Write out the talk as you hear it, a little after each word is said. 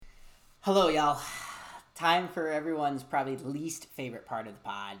Hello, y'all. Time for everyone's probably least favorite part of the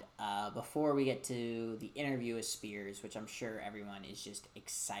pod. Before we get to the interview with Spears, which I'm sure everyone is just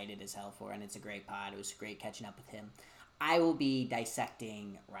excited as hell for, and it's a great pod. It was great catching up with him. I will be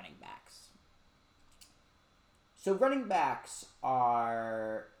dissecting running backs. So running backs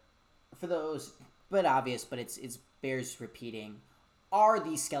are, for those, but obvious, but it's bears repeating, are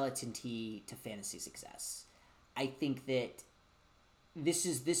the skeleton key to fantasy success. I think that this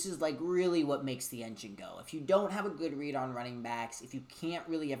is like really what makes the engine go. If you don't have a good read on running backs, if you can't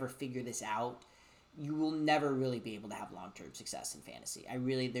really ever figure this out, you will never really be able to have long-term success in fantasy.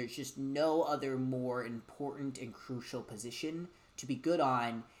 There's just no other more important and crucial position to be good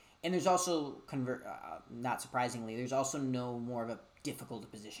on. And there's also not surprisingly, there's also no more of a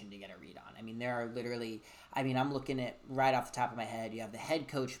difficult position to get a read on. There are literally, I'm looking at right off the top of my head, you have the head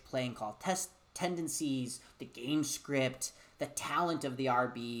coach playing call test tendencies, the game script, the talent of the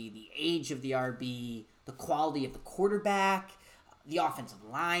RB, the age of the RB, the quality of the quarterback, the offensive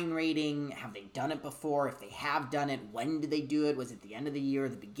line rating. Have they done it before? If they have done it, when did they do it? Was it the end of the year,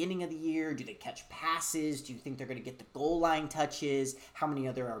 the beginning of the year? Do they catch passes? Do you think they're going to get the goal line touches? How many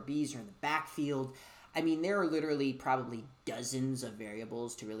other RBs are in the backfield? There are literally probably dozens of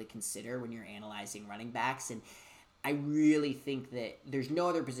variables to really consider when you're analyzing running backs. And I really think that there's no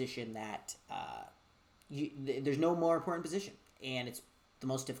other position that there's no more important position, and it's the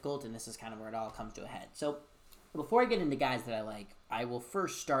most difficult, and this is kind of where it all comes to a head. So before I get into guys that I like, I will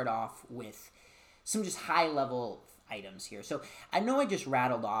first start off with some just high-level items here. So I know I just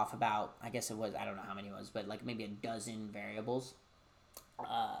rattled off about, I guess it was, I don't know how many it was, but like maybe a dozen variables,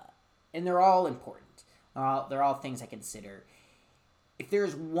 and they're all important. They're all things I consider. If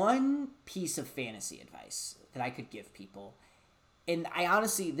there's one piece of fantasy advice that I could give people, and I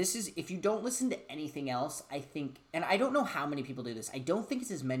honestly, this is, if you don't listen to anything else, I think, and I don't know how many people do this, I don't think it's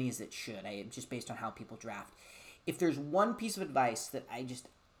as many as it should, just based on how people draft. If there's one piece of advice that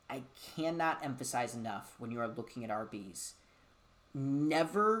I cannot emphasize enough when you are looking at RBs,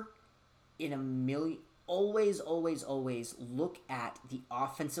 never in a million, always look at the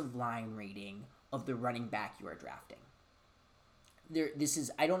offensive line rating of the running back you are drafting.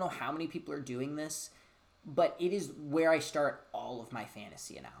 I don't know how many people are doing this, but it is where I start all of my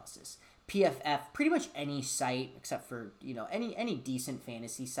fantasy analysis. PFF, pretty much any site except for, any decent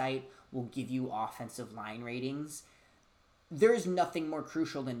fantasy site will give you offensive line ratings. There is nothing more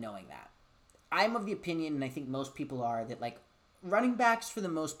crucial than knowing that. I'm of the opinion, and I think most people are, that like running backs for the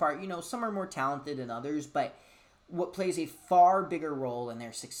most part, some are more talented than others, but what plays a far bigger role in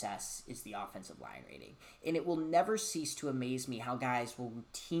their success is the offensive line rating. And it will never cease to amaze me how guys will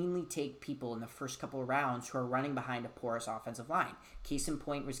routinely take people in the first couple of rounds who are running behind a porous offensive line. Case in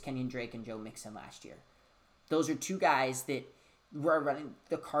point was Kenyon Drake and Joe Mixon last year. Those are two guys that were running.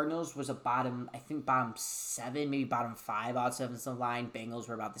 The Cardinals was a bottom 7, maybe bottom 5 offensive line. Bengals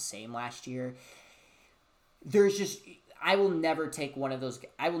were about the same last year. I will never take one of those.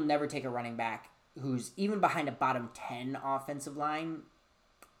 I will never take a running back who's even behind a bottom 10 offensive line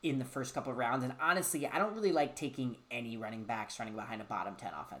in the first couple of rounds. And honestly, I don't really like taking any running backs running behind a bottom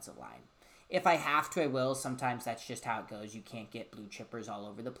 10 offensive line. If I have to, I will. Sometimes that's just how it goes. You can't get blue chippers all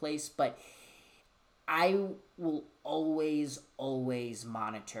over the place. But I will always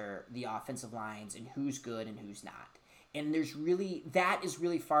monitor the offensive lines and who's good and who's not. And that is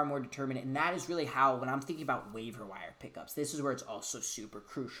really far more determinant. And that is really how, when I'm thinking about waiver wire pickups, this is where it's also super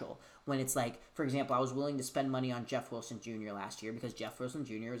crucial. When it's like, for example, I was willing to spend money on Jeff Wilson Jr. last year because Jeff Wilson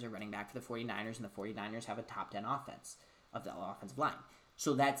Jr. is a running back for the 49ers, and the 49ers have a top 10 offense of the offensive line.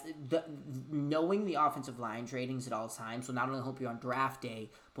 So that's knowing the offensive line's ratings at all times will not only help you on draft day,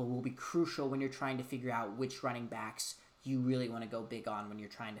 but will be crucial when you're trying to figure out which running backs you really want to go big on when you're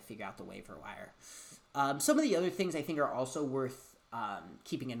trying to figure out the waiver wire. Some of the other things I think are also worth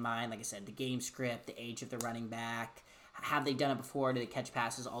keeping in mind, like I said, the game script, the age of the running back, have they done it before, do they catch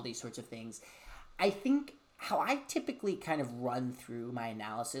passes, all these sorts of things. I think how I typically kind of run through my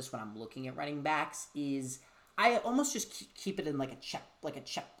analysis when I'm looking at running backs is I almost just keep it in like a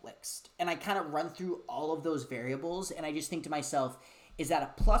checklist, and I kind of run through all of those variables, and I just think to myself, is that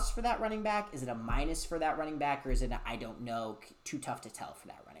a plus for that running back? Is it a minus for that running back? Or is it I don't know, too tough to tell for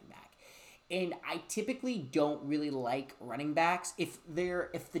that running back? And I typically don't really like running backs if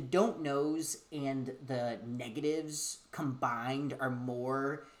the don't knows and the negatives combined are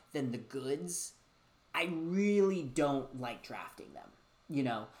more than the goods. I really don't like drafting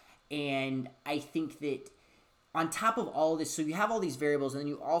them, And I think that on top of all this, so you have all these variables, and then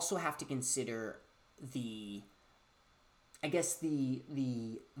you also have to consider the I guess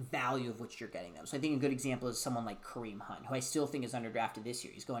the value of which you're getting them. So I think a good example is someone like Kareem Hunt, who I still think is underdrafted this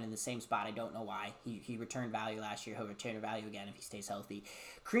year. He's going in the same spot. I don't know why. He returned value last year. He'll return value again if he stays healthy.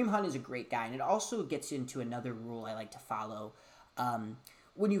 Kareem Hunt is a great guy, and it also gets into another rule I like to follow.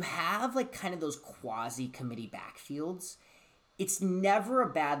 When you have like kind of those quasi committee backfields, it's never a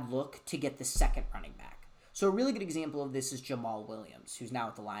bad look to get the second running back. So a really good example of this is Jamal Williams, who's now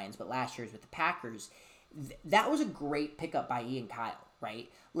with the Lions, but last year was with the Packers. That was a great pickup by Ian Kyle,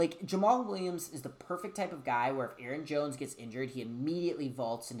 right? Like, Jamal Williams is the perfect type of guy where if Aaron Jones gets injured, he immediately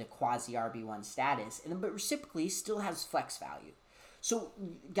vaults into quasi RB1 status, but reciprocally still has flex value. So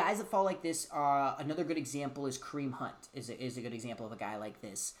guys that fall like this, another good example is Kareem Hunt is a good example of a guy like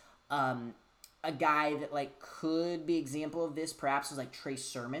this. A guy that like could be example of this perhaps is like Trace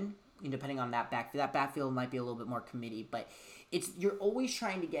Sermon, depending on that backfield. That backfield might be a little bit more committee, but you're always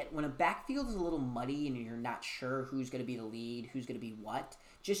trying to get, when a backfield is a little muddy and you're not sure who's going to be the lead, who's going to be what,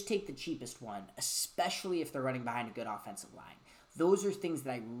 just take the cheapest one, especially if they're running behind a good offensive line. Those are things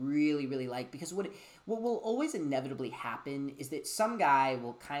that I really, really like, because what will always inevitably happen is that some guy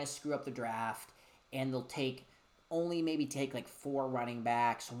will kind of screw up the draft and they'll maybe take like 4 running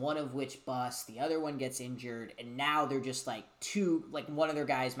backs, one of which busts, the other one gets injured, and now they're just like one of their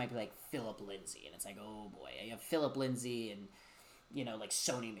guys might be like Phillip Lindsay, and it's like, oh boy, you have Phillip Lindsay and like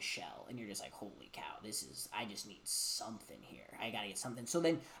Sony Michel, and you're just like, holy cow, I just need something here. I gotta get something. So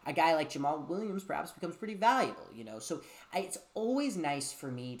then a guy like Jamal Williams perhaps becomes pretty valuable, So it's always nice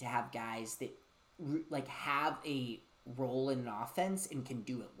for me to have guys that like have a role in an offense and can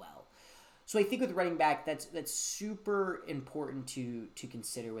do it well. So I think with running back, that's super important to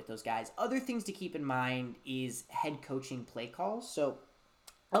consider with those guys. Other things to keep in mind is head coaching play calls. So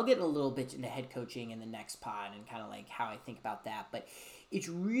I'll get a little bit into head coaching in the next pod and kind of like how I think about that. But it's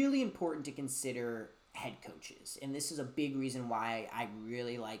really important to consider head coaches. And this is a big reason why I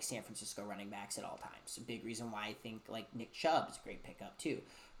really like San Francisco running backs at all times. A big reason why I think like Nick Chubb is a great pickup too.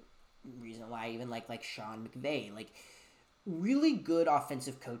 Reason why I even like Sean McVay. Like, really good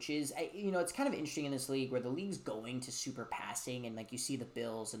offensive coaches. It's kind of interesting in this league where the league's going to super passing, and like you see the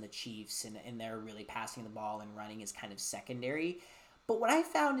Bills and the Chiefs and they're really passing the ball and running is kind of secondary. But what I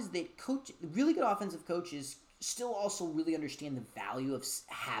found is that really good offensive coaches still also really understand the value of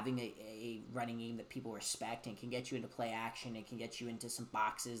having a running game that people respect and can get you into play action and can get you into some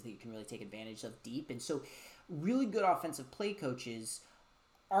boxes that you can really take advantage of deep. And so really good offensive play coaches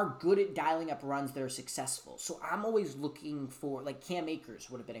are good at dialing up runs that are successful. So I'm always looking for, like, Cam Akers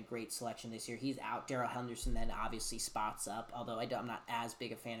would have been a great selection this year. He's out. Darrell Henderson then obviously spots up, although I'm not as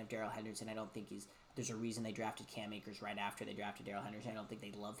big a fan of Darrell Henderson. I don't think there's a reason they drafted Cam Akers right after they drafted Darrell Henderson. I don't think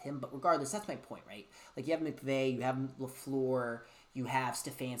they love him, but regardless, that's my point, right? Like, you have McVay, you have LaFleur, you have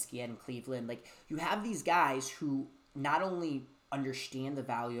Stefanski in Cleveland. Like, you have these guys who not only understand the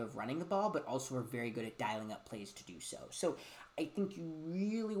value of running the ball, but also are very good at dialing up plays to do so. So I think you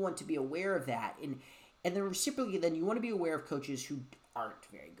really want to be aware of that. And then reciprocally, then you want to be aware of coaches who aren't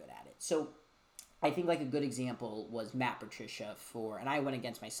very good at it. So I think like a good example was Matt Patricia and I went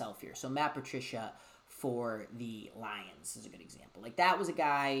against myself here. So Matt Patricia for the Lions is a good example. Like, that was a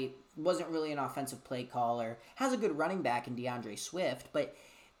guy, wasn't really an offensive play caller, has a good running back in DeAndre Swift, but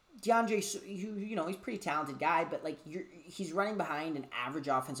DeAndre, he's a pretty talented guy, but like he's running behind an average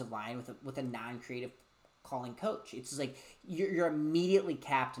offensive line with a non-creative calling coach. It's just like you're immediately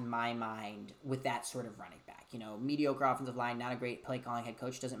capped in my mind with that sort of running back. Mediocre offensive line, not a great play calling head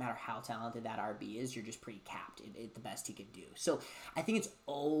coach. Doesn't matter how talented that RB is, you're just pretty capped at the best he could do. So I think it's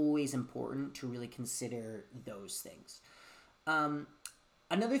always important to really consider those things.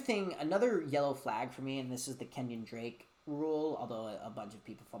 Another yellow flag for me, and this is the Kenyon Drake rule, although a bunch of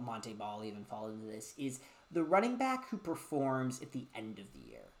people from Monte Ball even fall into this, is the running back who performs at the end of the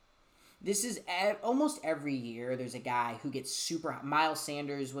year. This is almost every year there's a guy who gets super hot. Miles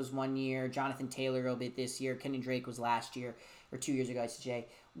Sanders was one year, Jonathan Taylor a bit this year, Kenyon Drake was last year, or 2 years ago, I should say,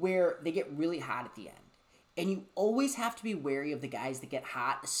 where they get really hot at the end. And you always have to be wary of the guys that get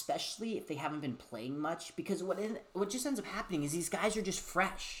hot, especially if they haven't been playing much, because what just ends up happening is these guys are just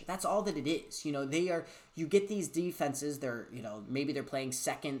fresh. That's all that it is. You get these defenses, they're, maybe they're playing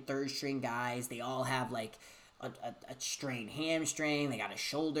second, third string guys. They all have like a strained hamstring. They got a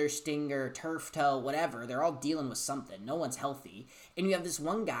shoulder stinger, turf toe, whatever. They're all dealing with something. No one's healthy. And you have this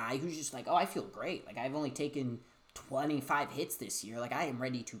one guy who's just like, oh, I feel great. Like, I've only taken 25 hits this year. Like, I am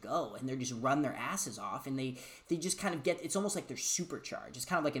ready to go. And they're just run their asses off. And they just kind of get, it's almost like they're supercharged. It's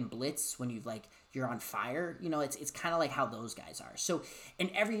kind of like in Blitz when you're on fire. It's kind of like how those guys are. So,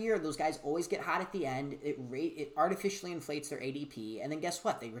 and every year those guys always get hot at the end. It artificially inflates their ADP. And then guess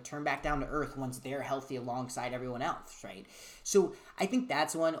what? They return back down to earth once they're healthy alongside everyone else, right? So I think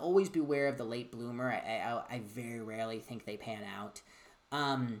that's one. Always beware of the late bloomer. I very rarely think they pan out.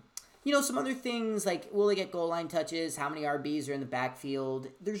 Some other things like, will they get goal line touches? How many RBs are in the backfield?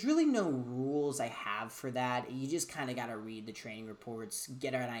 There's really no rules I have for that. You just kind of got to read the training reports,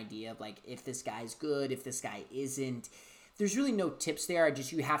 get an idea of like if this guy's good, if this guy isn't. There's really no tips there.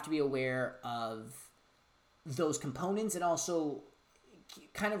 You have to be aware of those components and also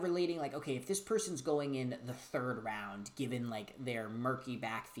kind of relating like, okay, if this person's going in the third round, given like their murky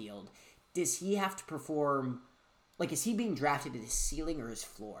backfield, does he have to perform? Like, is he being drafted at his ceiling or his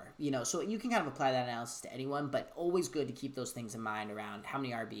floor? So you can kind of apply that analysis to anyone, but always good to keep those things in mind around how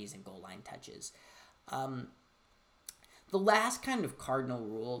many RBs and goal line touches. The last kind of cardinal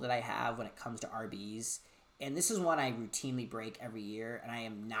rule that I have when it comes to RBs, and this is one I routinely break every year, and I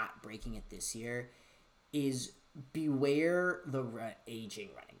am not breaking it this year, is beware the aging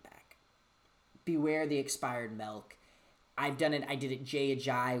running back. Beware the expired milk. I've done it. I did it Jay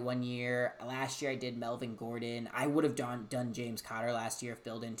Ajayi one year. Last year I did Melvin Gordon. I would have done James Conner last year if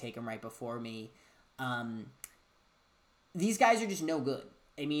Bill didn't take him right before me. These guys are just no good.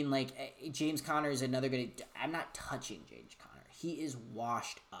 I mean, like, James Conner is another good... I'm not touching James Conner. He is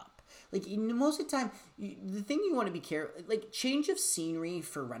washed up. Like, most of the time, the thing you want to be careful... Like, change of scenery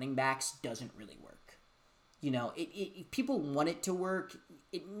for running backs doesn't really work. People want it to work.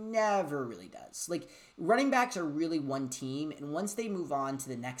 It never really does. Like, running backs are really one team, and once they move on to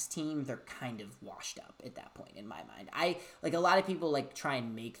the next team, they're kind of washed up at that point, in my mind. A lot of people, like, try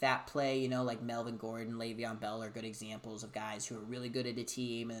and make that play, like Melvin Gordon, Le'Veon Bell are good examples of guys who are really good at a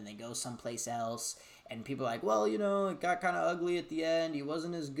team, and then they go someplace else, and people are like, well, it got kind of ugly at the end, he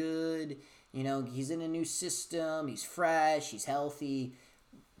wasn't as good, he's in a new system, he's fresh, he's healthy.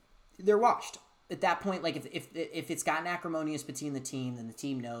 They're washed. At that point, like, if it's gotten acrimonious between the team, then the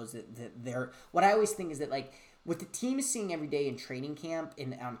team knows that they're... What I always think is that, like, what the team is seeing every day in training camp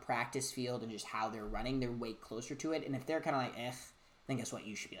and on practice field and just how they're running, they're way closer to it. And if they're kind of like, then guess what?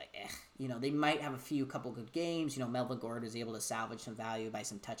 You should be like, they might have a couple good games. Melvin Gordon is able to salvage some value by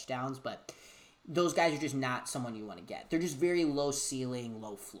some touchdowns, but those guys are just not someone you want to get. They're just very low ceiling,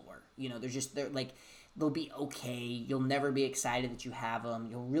 low floor. They're like... They'll be okay. You'll never be excited that you have them.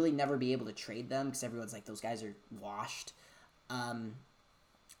 You'll really never be able to trade them because everyone's like, those guys are washed. And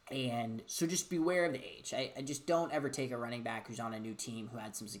so just beware of the age. I just don't ever take a running back who's on a new team who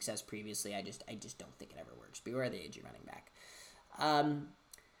had some success previously. I just don't think it ever works. Beware of the age of running back.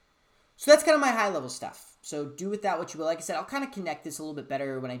 So that's kind of my high-level stuff. So do with that what you will. Like I said, I'll kind of connect this a little bit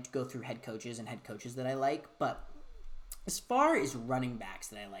better when I go through head coaches that I like. But as far as running backs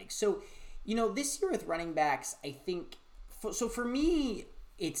that I like, so... this year with running backs, I think... So for me,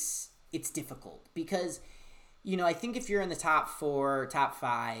 it's difficult because, I think if you're in the top 4, top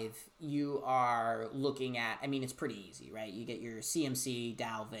 5, you are looking at... I mean, it's pretty easy, right? You get your CMC,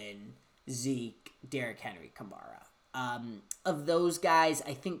 Dalvin, Zeke, Derrick Henry, Kamara. Of those guys,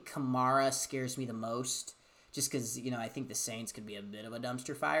 I think Kamara scares me the most just because, I think the Saints could be a bit of a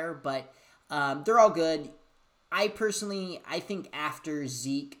dumpster fire, but they're all good. I think after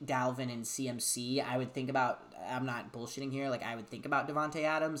Zeke, Dalvin, and CMC, I would think about, I'm not bullshitting here, like I would think about Devontae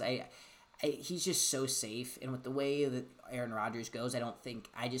Adams. He's just so safe, and with the way that Aaron Rodgers goes,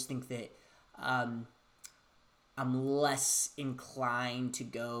 I just think that I'm less inclined to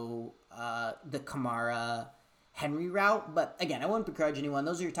go the Kamara Henry route, but again, I wouldn't begrudge anyone.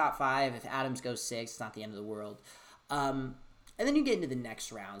 Those are your top 5. If Adams goes 6, it's not the end of the world. And then you get into the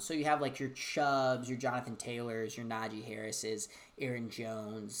next round. So you have like your Chubbs, your Jonathan Taylors, your Najee Harrises, Aaron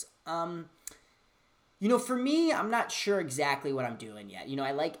Jones. For me, I'm not sure exactly what I'm doing yet.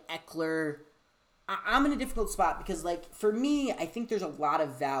 I like Eckler. I'm in a difficult spot because, like, for me, I think there's a lot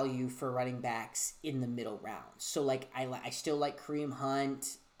of value for running backs in the middle round. So, like, I still like Kareem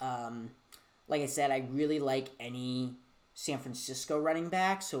Hunt. Like I said, I really like any San Francisco running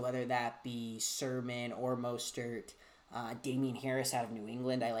back. So whether that be Sermon or Mostert, Damian Harris out of New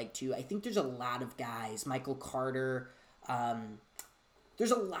England, I like too. I think there's a lot of guys, Michael Carter.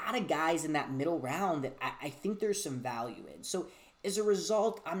 There's a lot of guys in that middle round that I think there's some value in. So as a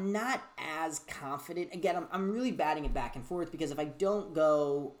result, I'm not as confident. Again, I'm really batting it back and forth because if I don't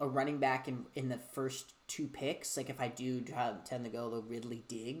go a running back in the first 2 picks, like if I do tend to go the Ridley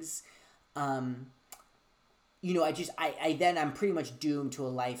Diggs, I'm pretty much doomed to a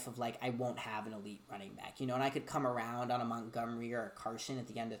life of like, I won't have an elite running back, and I could come around on a Montgomery or a Carson at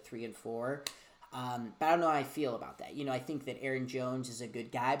the end of 3 and 4. But I don't know how I feel about that. I think that Aaron Jones is a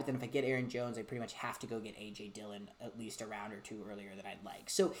good guy, but then if I get Aaron Jones, I pretty much have to go get A.J. Dillon at least a round or two earlier than I'd like.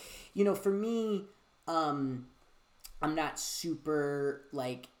 So, for me, I'm not super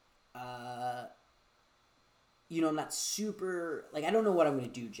like, I'm not super like, I don't know what I'm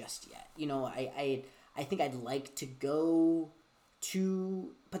going to do just yet. I think I'd like to go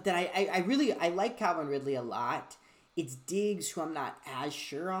to, but then I like Calvin Ridley a lot. It's Diggs who I'm not as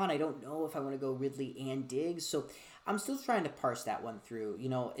sure on. I don't know if I want to go Ridley and Diggs. So I'm still trying to parse that one through.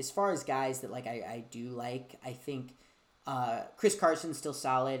 As far as guys that like I do like, I think Chris Carson's still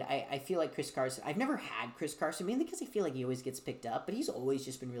solid. I feel like Chris Carson, I've never had Chris Carson, mainly because I feel like he always gets picked up, but he's always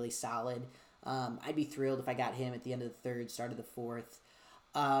just been really solid. I'd be thrilled if I got him at the end of the third, start of the fourth.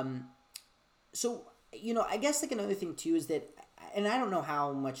 So, I guess like another thing too is that, and I don't know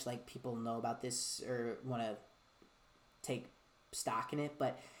how much like people know about this or want to take stock in it,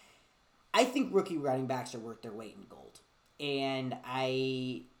 but I think rookie running backs are worth their weight in gold. And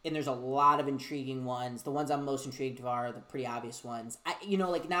there's a lot of intriguing ones. The ones I'm most intrigued of are the pretty obvious ones.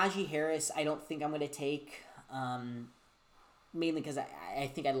 Like Najee Harris, I don't think I'm going to take, mainly because I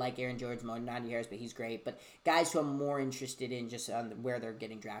think I like Aaron George more than Najee Harris, but he's great. But guys who I'm more interested in just on where they're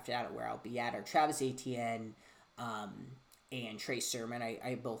getting drafted out or where I'll be at are Travis Etienne and Trey Sermon.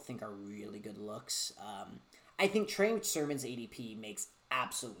 I both think are really good looks. I think Trey Sermon's ADP makes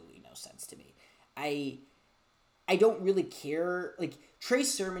absolutely no sense to me. I don't really care. Like, Trey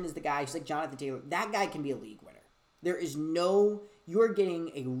Sermon is the guy who's like Jonathan Taylor. That guy can be a league winner. You are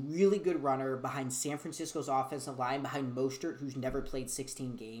getting a really good runner behind San Francisco's offensive line, behind Mostert, who's never played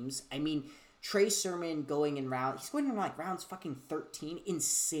 16 games. I mean, Trey Sermon he's going in like rounds fucking 13.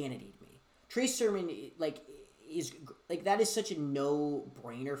 Insanity to me. Trey Sermon, is like, that is such a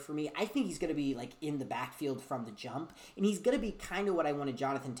no-brainer for me. I think he's going to be like in the backfield from the jump, and he's going to be kind of what I wanted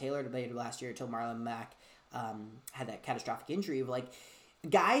Jonathan Taylor to be last year until Marlon Mack had that catastrophic injury of like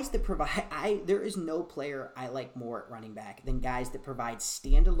guys that provide. There is no player I like more at running back than guys that provide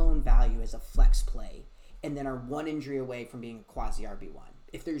standalone value as a flex play and then are one injury away from being a quasi RB1.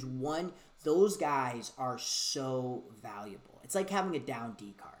 If there's one, those guys are so valuable. It's like having a down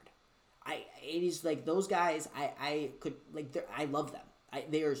D card. It is like those guys. I love them.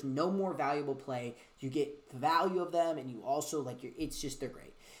 There's no more valuable play. You get the value of them, and you also it's just they're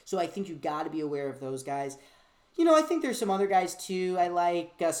great. So I think you got to be aware of those guys. I think there's some other guys too. I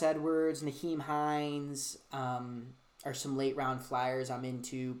like Gus Edwards, Naheem Hines, are some late round flyers I'm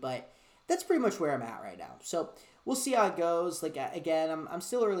into, but that's pretty much where I'm at right now. So we'll see how it goes. Like, again, I'm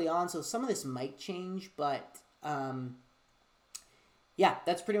still early on, so some of this might change, but yeah,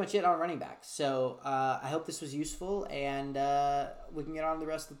 that's pretty much it on running back. So I hope this was useful, and we can get on to the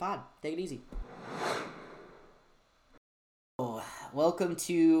rest of the pod. Take it easy. Welcome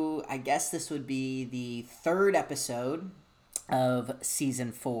to, I guess this would be the third episode of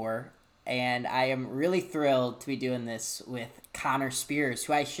season 4, and I am really thrilled to be doing this with Connor Spears,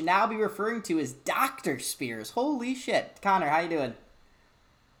 who I should now be referring to as Dr. Spears. Holy shit. Connor, how you doing?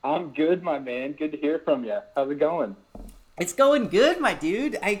 I'm good, my man. Good to hear from you. How's it going? It's going good, my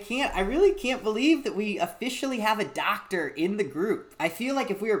dude. I really can't believe that we officially have a doctor in the group. I feel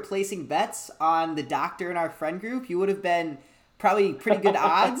like if we were placing bets on the doctor in our friend group, you would have been probably pretty good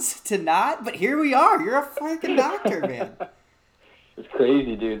odds to not, but here we are. You're a freaking doctor, man. It's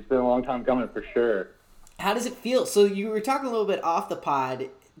crazy, dude. It's been a long time coming for sure. How does it feel? So you were talking a little bit off the pod.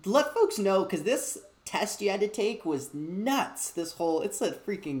 Let folks know, because this test you had to take was nuts. It's a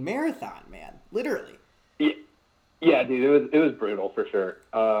freaking marathon, man. Literally. Yeah, dude, it was brutal for sure.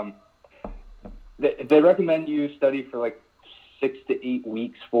 They recommend you study for like 6 to 8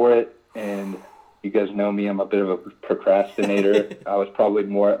 weeks for it, and you guys know me, I'm a bit of a procrastinator. I was probably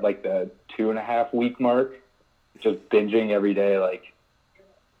more at like the 2.5 week mark, just binging every day, like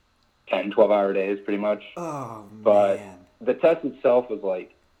 10, 12-hour days pretty much. Oh, but man. The test itself was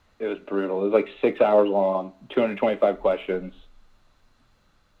it was brutal. It was like 6 hours long, 225 questions.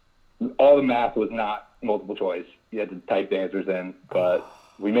 All the math was not multiple choice. You had to type the answers in, but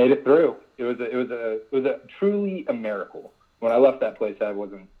we made it through. It was a truly a miracle. When I left that place, I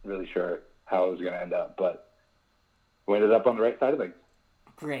wasn't really sure how it was going to end up, but we ended up on the right side of things.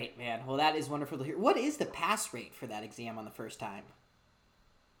 Great, man. Well, that is wonderful to hear. What is the pass rate for that exam on the first time?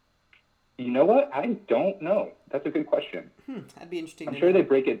 You know what? I don't know. That's a good question. That'd be interesting. I'm sure they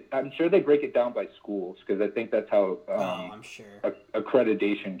break it down by schools, because I think that's how I'm sure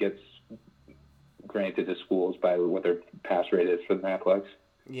accreditation gets granted to schools by what their pass rate is for the NAPLEX.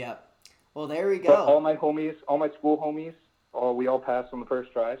 Yep. Well, there we But all go. my homies, all my school homies, we all passed on the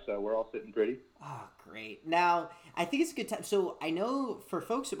first try, so we're all sitting pretty. Oh, great. Now, I think it's a good time. So I know for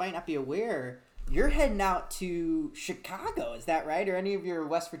folks who might not be aware, you're heading out to Chicago. Is that right? Or any of your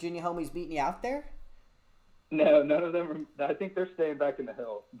West Virginia homies meeting you out there? No, none of them. I think they're staying back in the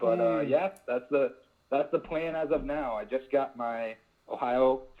hill. But Mm. yeah, that's the plan as of now. I just got my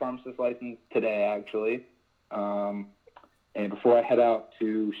Ohio pharmacist license today, actually. Um, and before I head out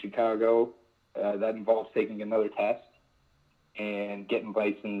to Chicago, that involves taking another test and getting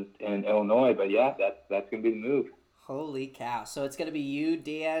licensed in Illinois. But yeah, that's gonna be the move. Holy cow! So it's gonna be you,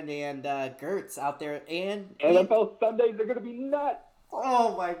 Dan, and Gertz out there, and NFL Sundays are gonna be nuts.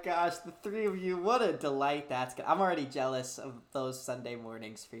 oh my gosh, the three of you! What a delight that's gonna. I'm already jealous of those Sunday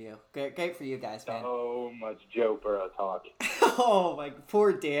mornings for you. Great for you guys, man. So much Joe Burrow talk. Oh my,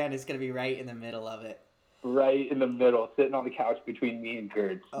 poor Dan is gonna be right in the middle of it. Right in the middle, sitting on the couch between me and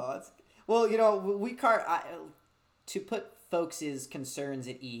Gertz. Oh, it's well, you know, we car to put folks' concerns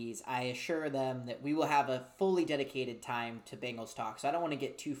at ease. I assure them that we will have a fully dedicated time to Bengals talk. So I don't want to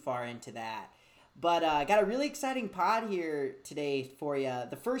get too far into that. But I got a really exciting pod here today for you.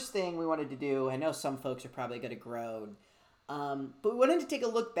 The first thing we wanted to do, I know some folks are probably going to groan, but we wanted to take a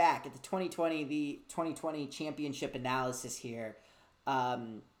look back at the 2020 championship analysis here.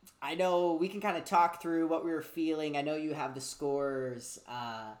 I know we can kind of talk through what we were feeling. I know you have the scores.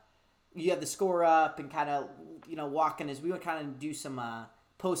 You have the score up and kind of walking as we would kind of do some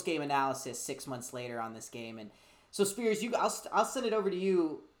post game analysis 6 months later on this game. And so Spears, I'll send it over to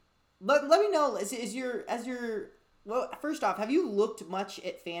you. Let me know well, first off, have you looked much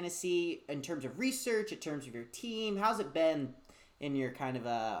at fantasy in terms of research, in terms of your team? How's it been in your kind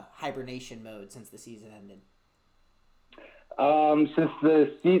of hibernation mode since the season ended?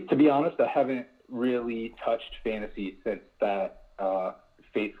 To be honest, I haven't really touched fantasy since that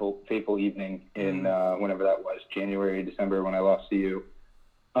fateful evening in whenever that was, January, December, when I lost to you.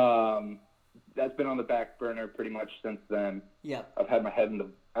 That's been on the back burner pretty much since then. Yep. I've had my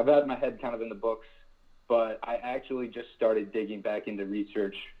head kind of in the books, but I actually just started digging back into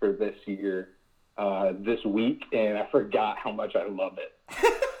research for this year this week, and I forgot how much I love it.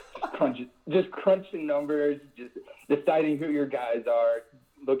 just crunching numbers, just deciding who your guys are,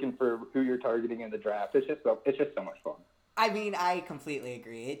 looking for who you're targeting in the draft. It's just so much fun. I mean, I completely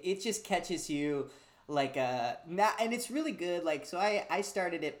agree. It just catches you like and it's really good. Like, so I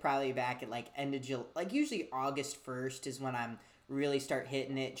started it probably back at like end of July, like usually August 1st is when I'm really start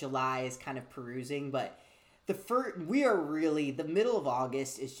hitting it. July is kind of perusing, but the middle of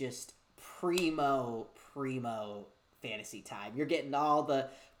August is just primo fantasy time. You're getting all the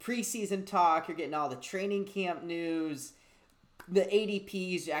preseason talk, you're getting all the training camp news. The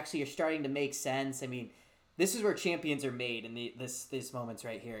ADPs actually are starting to make sense. I mean, this is where champions are made in these moments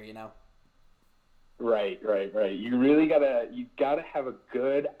right here, you know? Right. You gotta have a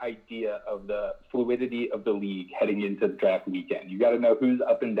good idea of the fluidity of the league heading into the draft weekend. You gotta know who's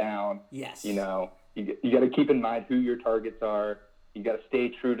up and down. Yes. You know, you gotta keep in mind who your targets are. You gotta stay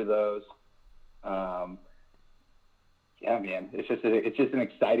true to those. Yeah, man, it's just an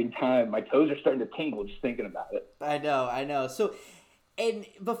exciting time. My toes are starting to tingle just thinking about it. I know. So, and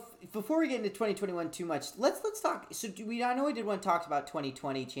before we get into 2021 too much, let's talk. So I know we did want to talk about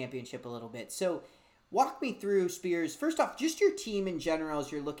 2020 championship a little bit. So, walk me through, Spears. First off, just your team in general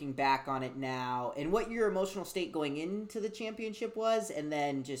as you're looking back on it now, and what your emotional state going into the championship was, and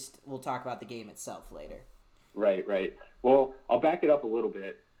then we'll talk about the game itself later. Right. Well, I'll back it up a little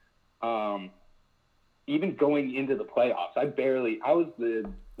bit. Even going into the playoffs, I was the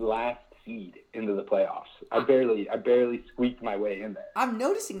last seed into the playoffs. I barely squeaked my way in there. I'm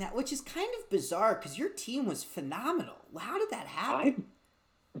noticing that, which is kind of bizarre because your team was phenomenal. How did that happen?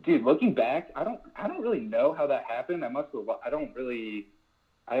 Dude, looking back, I don't really know how that happened. I haven't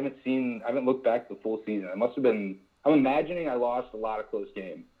looked back the full season. It must have been. I'm imagining I lost a lot of close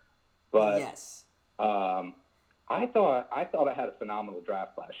games, but yes. I thought I had a phenomenal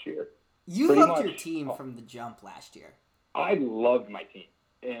draft last year. You loved your team from the jump last year. I loved my team,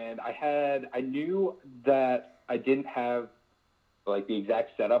 and I knew that I didn't have like the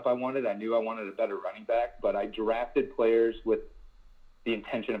exact setup I wanted. I knew I wanted a better running back, but I drafted players with the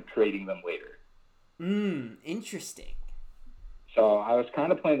intention of trading them later. Interesting. So I was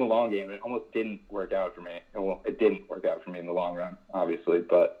kind of playing the long game. It almost didn't work out for me. Well, it didn't work out for me in the long run, obviously,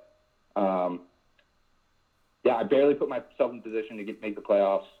 but yeah, I barely put myself in position to make the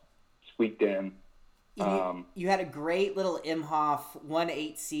playoffs. Squeaked in. You had a great little Imhoff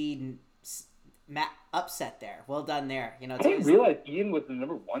 1-8 seed upset there. Well done there. You know, I didn't realize Ian was the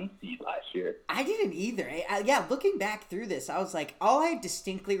number 1 seed last year. I didn't either. Yeah, looking back through this, I was like, all I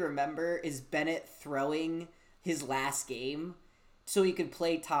distinctly remember is Bennett throwing his last game so he could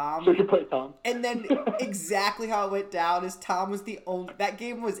play Tom. So he could play Tom. And then exactly how it went down is Tom was the only... That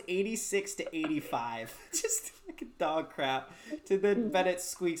game was 86-85. Just fucking dog crap. To then Bennett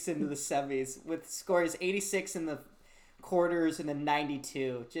squeaks into the semis with scores 86 in the quarters and then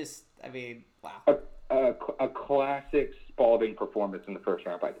 92. Just, I mean, wow. A classic Spalding performance in the first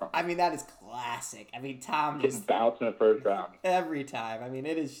round by Tom. I mean, that is classic. I mean, Tom just... bounced in the first round. Every time. I mean,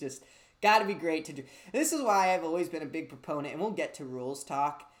 it is just... Got to be great to do. This is why I've always been a big proponent, and we'll get to rules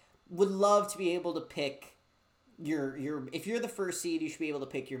talk. Would love to be able to pick your if you're the first seed, you should be able to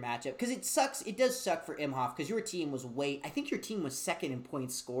pick your matchup. Because it sucks. It does suck for Imhoff because your team was I think your team was second in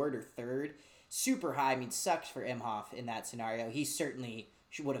points scored or third. Super high. I mean, sucks for Imhoff in that scenario. He certainly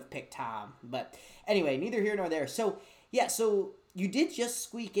would have picked Tom. But anyway, neither here nor there. So, yeah, so you did just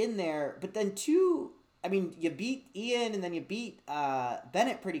squeak in there, but then you beat Ian and then you beat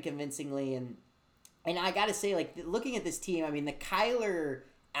Bennett pretty convincingly, and I gotta say, like, looking at this team, I mean, the Kyler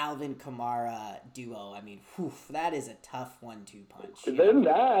Alvin Kamara duo, I mean, whew, that is a tough 1-2 punch. They're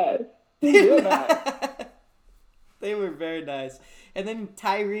nice. They're nice. They were very nice. And then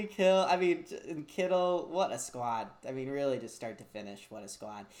Tyreek Hill, I mean, and Kittle, what a squad. I mean, really, just start to finish, what a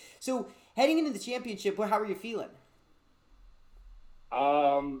squad. So, heading into the championship, how are you feeling?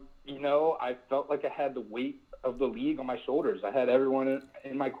 You know, I felt like I had the weight of the league on my shoulders. I had everyone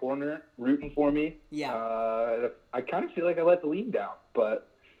in my corner rooting for me. Yeah. I kind of feel like I let the league down,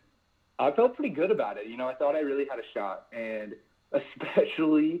 but I felt pretty good about it. You know, I thought I really had a shot, and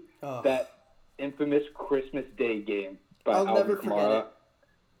especially that infamous Christmas Day game by I'll Alvin never Kamara. forget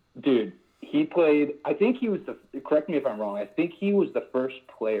it. Dude, he played, I think he was correct me if I'm wrong, I think he was the first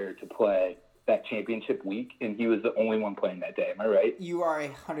player to play that championship week, and he was the only one playing that day. Am I right? You are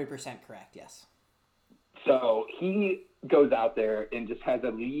 100% correct, yes. So he goes out there and just has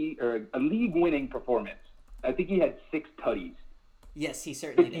a league-winning performance. I think he had 6 tutties. Yes, he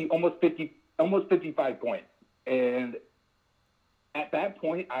certainly did. Almost 55 points. And at that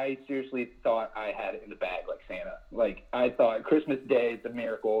point, I seriously thought I had it in the bag like Santa. Like, I thought Christmas Day is a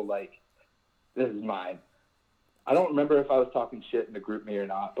miracle. Like, this is mine. I don't remember if I was talking shit in the group me or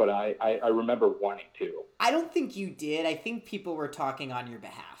not, but I remember wanting to. I don't think you did. I think people were talking on your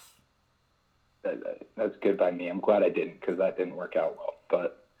behalf. That's good by me. I'm glad I didn't, because that didn't work out well.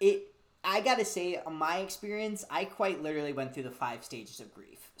 But I gotta say, on my experience, I quite literally went through the 5 stages of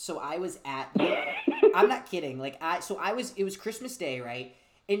grief. So I was I'm not kidding. It was Christmas Day, right?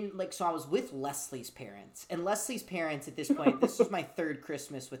 And so I was with Leslie's parents, and Leslie's parents at this point, this was my 3rd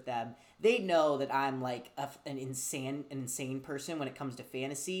Christmas with them. They know that I'm like an insane person when it comes to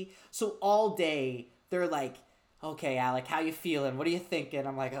fantasy. So all day they're like, "Okay, Alec, how you feeling? What are you thinking?"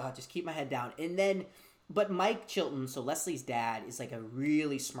 I'm like, "Oh, just keep my head down." And then, but Mike Chilton, so Leslie's dad, is like a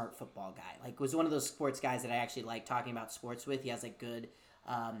really smart football guy. Like, was one of those sports guys that I actually like talking about sports with. He has like good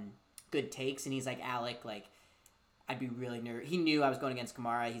takes, and he's like, "Alec, like, I'd be really nervous." He knew I was going against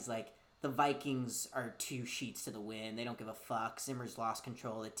Kamara. He's like, the Vikings are 2 sheets to the wind. They don't give a fuck. Zimmer's lost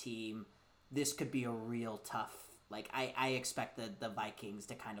control of the team. This could be a real tough... Like, I expect the Vikings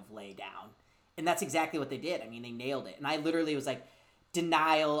to kind of lay down. And that's exactly what they did. I mean, they nailed it. And I literally was like,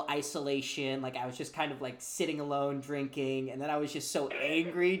 denial, isolation. Like, I was just kind of like sitting alone, drinking. And then I was just so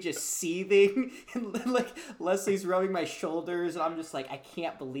angry, just seething. And like, Leslie's rubbing my shoulders. And I'm just like, I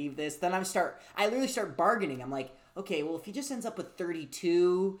can't believe this. Then I literally start bargaining. I'm like, okay, well, if he just ends up with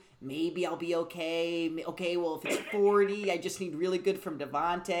 32, maybe I'll be okay. Okay, well, if it's 40, I just need really good from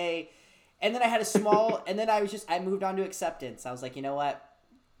Devontae. And then I had a small, and then I moved on to acceptance. I was like, you know what?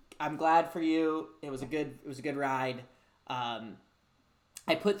 I'm glad for you. It was a good ride.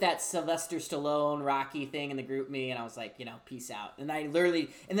 I put that Sylvester Stallone Rocky thing in the group me, and I was like, peace out. And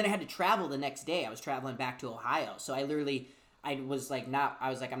then I had to travel the next day. I was traveling back to Ohio. So I was like,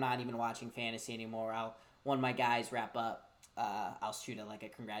 I'm not even watching fantasy anymore. When my guys wrap up, I'll shoot a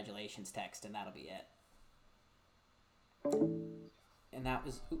congratulations text, and that'll be it. And that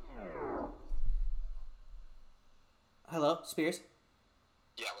was... Ooh. Hello, Spears?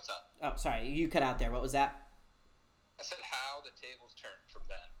 Yeah, what's up? Oh, sorry, you cut out there. What was that? I said how the tables turned from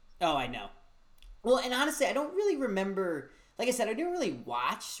then. Oh, I know. Well, and honestly, I don't really remember... Like I said, I didn't really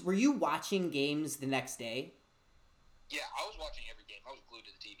watch. Were you watching games the next day? Yeah, I was watching every game. I was glued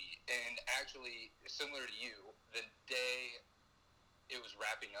to the TV. And actually, similar to you, the day it was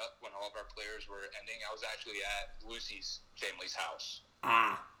wrapping up when all of our players were ending, I was actually at Lucy's family's house.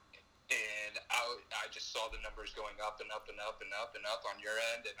 Ah. and I just saw the numbers going up and up and up and up and up on your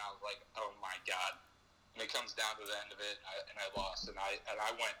end, and I was like, oh my god. And it comes down to the end of it, and I lost, and I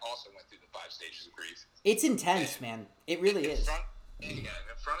also went through the 5 stages of grief. It's intense, man. It really is. In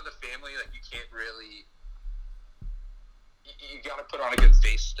front of the family, like, you can't really. You got to put on a good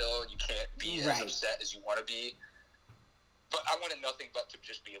face still. You can't be as upset as you want to be. But I wanted nothing but to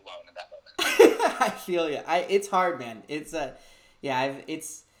just be alone in that moment. I feel you. It's hard, man. It's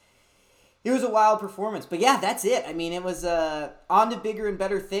It was a wild performance, but yeah, that's it. I mean, it was on to bigger and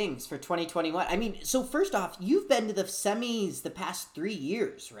better things for 2021. I mean, so first off, you've been to the semis the past 3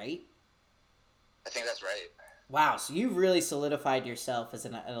 years, right? I think that's right. Wow, so you've really solidified yourself as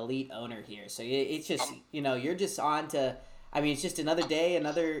an elite owner here. So it's just, you're just on to. I mean, it's just another day,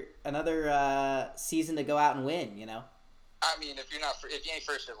 another season to go out and win. I mean, if you ain't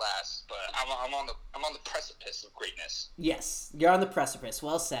first or last, but I'm on the precipice of greatness. Yes, you're on the precipice.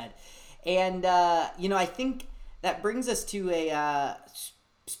 Well said. And, I think that brings us to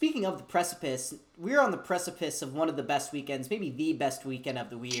speaking of the precipice, we're on the precipice of one of the best weekends, maybe the best weekend of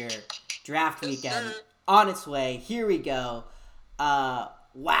the year, draft weekend, on its way. Here we go.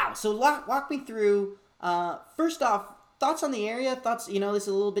 Wow. So walk me through, first off, thoughts on the area? Thoughts, this is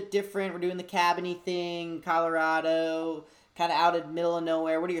a little bit different. We're doing the cabiny thing, Colorado, kind of out in the middle of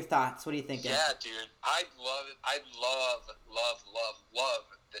nowhere. What are your thoughts? What are you thinking? Yeah, dude. I love it. I love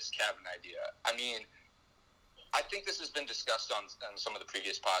this cabin idea. I mean, I think this has been discussed on some of the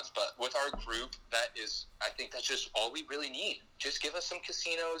previous pods, but with our group, I think that's just all we really need. Just give us some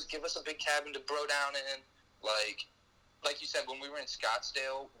casinos, give us a big cabin to bro down in. Like you said, when we were in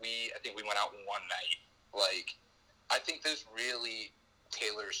Scottsdale, I think we went out one night. I think this really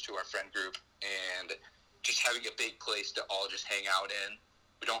tailors to our friend group, and just having a big place to all just hang out in.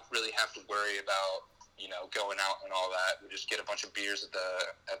 We don't really have to worry about going out and all that. We just get a bunch of beers at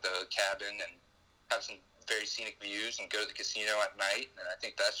the cabin and have some very scenic views and go to the casino at night. And I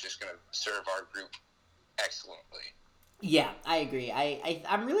think that's just going to serve our group excellently. Yeah, I agree.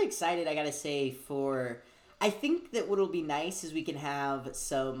 I'm really excited, I got to say, I think that what'll be nice is we can have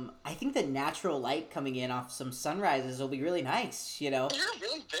I think the natural light coming in off some sunrises will be really nice, You're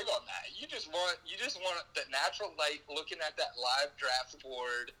really big on that. You just want the natural light looking at that live draft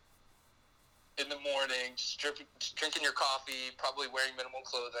board in the morning, just drinking your coffee, probably wearing minimal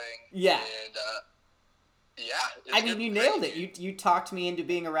clothing. Yeah. And, yeah. I mean, you nailed it. You talked me into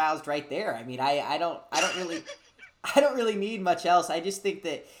being aroused right there. I mean, I don't really, I don't really need much else. I just think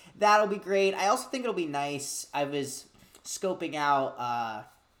that'll be great. I also think it'll be nice. I was scoping out, I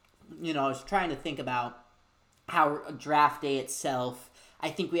was trying to think about how a draft day itself. I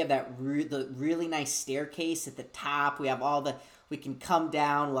think we have the really nice staircase at the top. We have we can come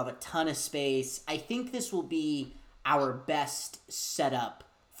down. We'll have a ton of space. I think this will be our best setup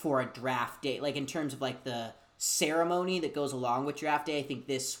for a draft day. In terms of the ceremony that goes along with draft day, I think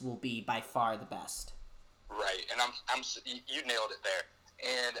this will be by far the best. Right, and you nailed it there.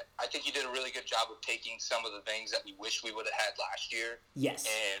 And I think you did a really good job of taking some of the things that we wish we would have had last year. Yes.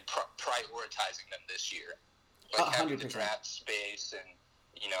 And prioritizing them this year. 100%. Having the draft space and,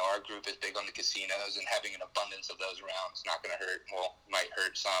 our group is big on the casinos, and having an abundance of those around is not going to hurt. Well, might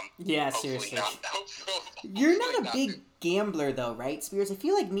hurt some. Yeah, hopefully seriously. You're not a big gambler, though, right, Spears? I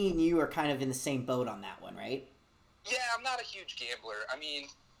feel like me and you are kind of in the same boat on that one, right? Yeah, I'm not a huge gambler. I mean,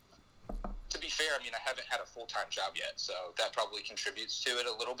 to be fair, I haven't had a full-time job yet, so that probably contributes to it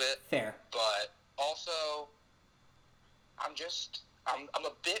a little bit. Fair. But also, I'm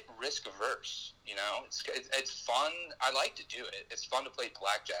a bit risk averse. It's fun. I like to do it. It's fun to play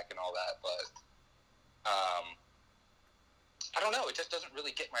blackjack and all that, but I don't know. It just doesn't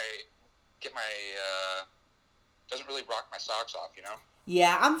really doesn't really rock my socks off.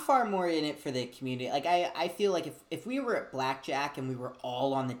 Yeah, I'm far more in it for the community. I feel like if we were at blackjack and we were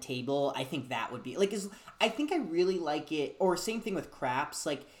all on the table, I think that would be I think I really like it. Or same thing with craps.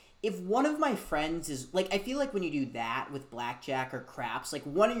 If one of my friends is I feel like when you do that with blackjack or craps,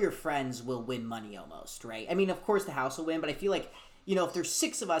 one of your friends will win money almost, right? I mean, of course the house will win, but I feel like if there's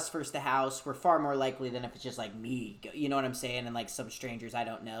 6 of us versus the house, we're far more likely than if it's just me. You know what I'm saying? And some strangers I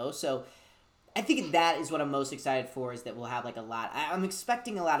don't know. So I think that is what I'm most excited for, is that we'll have a lot. I'm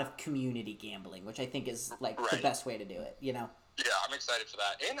expecting a lot of community gambling, which I think is the best way to do it. Yeah, I'm excited for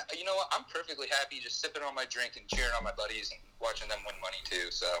that. And you know what? I'm perfectly happy just sipping on my drink and cheering on my buddies and watching them win money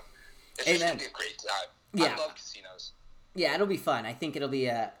too. So it's just going to be a great time. Yeah. I love casinos. Yeah, it'll be fun. I think it'll be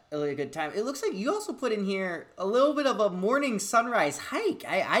a good time. It looks like you also put in here a little bit of a morning sunrise hike.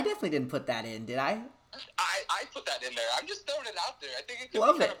 I definitely didn't put that in, did I? I put that in there. I'm just throwing it out there. I think it could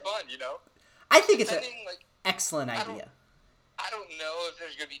Love be kind it. of fun, I think it's an excellent idea. I don't know if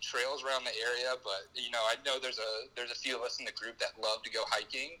there's going to be trails around the area, but, I know there's a few of us in the group that love to go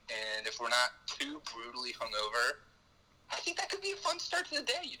hiking, and if we're not too brutally hungover, I think that could be a fun start to the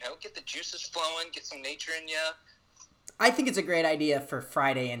day, get the juices flowing, get some nature in you. I think it's a great idea for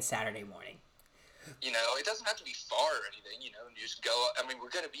Friday and Saturday morning. It doesn't have to be far or anything, you just go. I mean, we're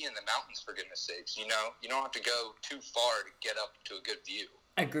going to be in the mountains, for goodness sakes, You don't have to go too far to get up to a good view.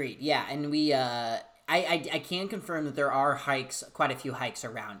 Agreed, yeah, and we, I can confirm that there are quite a few hikes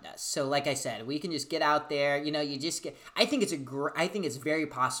around us. So, like I said, we can just get out there. You just get. I think it's very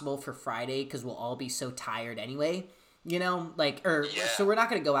possible for Friday because we'll all be so tired anyway. So we're not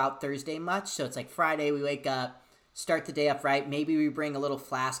gonna go out Thursday much. So it's like Friday, we wake up, start the day up right. Maybe we bring a little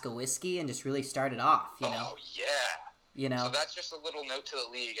flask of whiskey and just really start it off. Oh yeah. So that's just a little note to the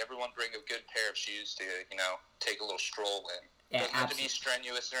league. Everyone bring a good pair of shoes to take a little stroll in. Yeah, doesn't have to be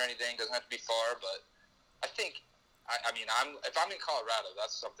strenuous or anything. Doesn't have to be far, but I think, if I'm in Colorado,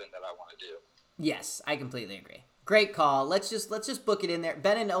 that's something that I want to do. Yes, I completely agree. Great call. Let's just book it in there.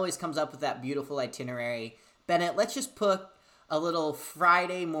 Bennett always comes up with that beautiful itinerary. Bennett, let's just put a little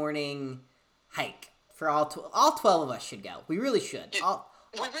Friday morning hike for all 12 of us should go. We really should.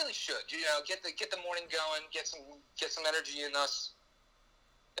 We really should. Get the morning going. Get some energy in us.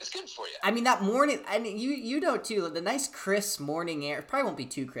 It's good for you. I mean, that morning, you know too, the nice crisp morning air. It probably won't be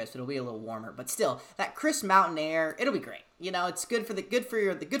too crisp. It'll be a little warmer, but still, that crisp mountain air, it'll be great. It's good for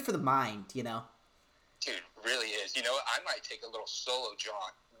the mind. Dude, really is. I might take a little solo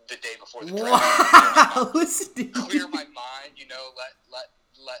jaunt the day before the Wow. Clear my mind.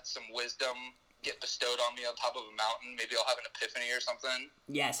 Let some wisdom get bestowed on me on top of a mountain. Maybe I'll have an epiphany or something.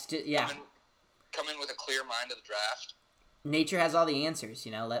 Yes. Yeah. Come in with a clear mind to the draft. Nature has all the answers,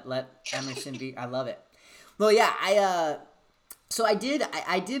 let Emerson be. I love it. Well, yeah, so I did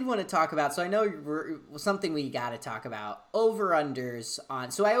want to talk about, so I know something we got to talk about, over-unders on,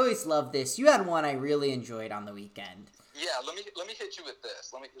 so I always love this. You had one I really enjoyed on the weekend. Yeah, let me hit you with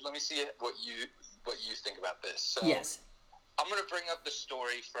this. Let me see what you think about this. So yes. I'm going to bring up the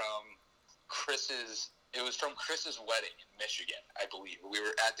story from Chris's wedding in Michigan, I believe. We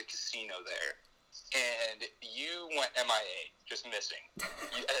were at the casino there. And you went MIA, just missing.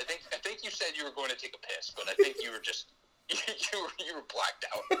 I think you said you were going to take a piss, but I think you were just you were blacked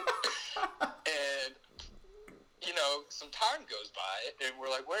out. And some time goes by, and we're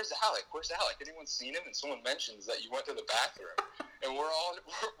like, "Where's Alec? Where's Alec? Anyone seen him?" And someone mentions that you went to the bathroom, and we're all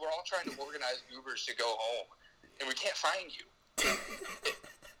trying to organize Ubers to go home, and we can't find you.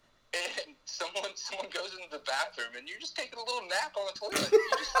 And someone goes into the bathroom, and you're just taking a little nap on the toilet.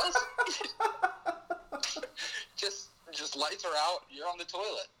 Just lights are out. You're on the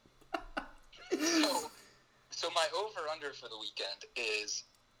toilet. So my over/under for the weekend is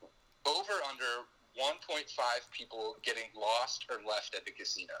over/under 1.5 people getting lost or left at the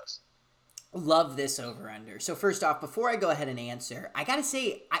casinos. Love this over/under. So first off, before I go ahead and answer, I gotta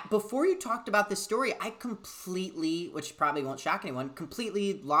say, before you talked about this story, I completely, which probably won't shock anyone,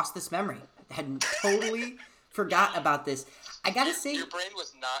 completely lost this memory. I had totally forgot about this. I gotta say, your brain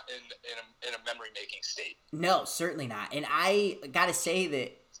was not in a memory making state. No, certainly not. And I gotta say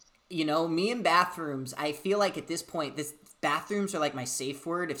that, me and bathrooms, I feel like at this point, bathrooms are like my safe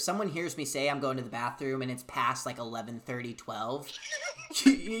word. If someone hears me say I'm going to the bathroom and it's past like 11:30, 12,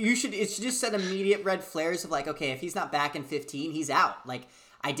 it should just set immediate red flares of like, okay, if he's not back in 15, he's out. Like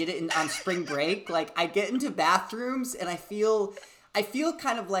I did it on spring break. Like I get into bathrooms and I feel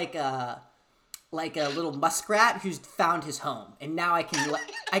kind of like a little muskrat who's found his home, and now I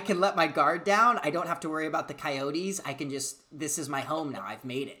can let my guard down. I don't have to worry about the coyotes. I can this is my home now. I've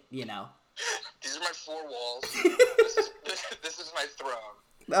made it. These are my four walls. This is my throne.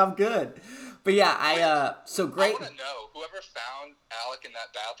 I'm good, but yeah, so great. I want to know, whoever found Alec in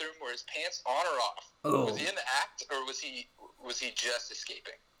that bathroom, were his pants on or off? Oh. Was he in the act, or was he just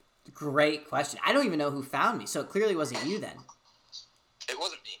escaping? Great question. I don't even know who found me, so it clearly wasn't you then. It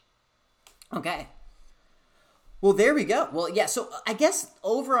wasn't me. Okay. Well, there we go. Well, yeah, so I guess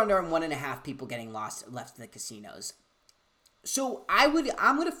over/under on 1.5 people getting left at the casinos. So I'm going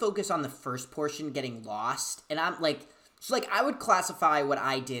to focus on the first portion, getting lost, and I would classify what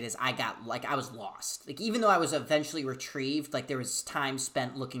I did as I was lost. Like, even though I was eventually retrieved, like, there was time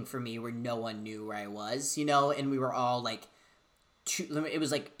spent looking for me where no one knew where I was, and we were all, like, it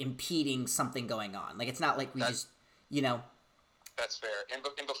was, like, impeding something going on. Like, it's not like we just. That's fair. And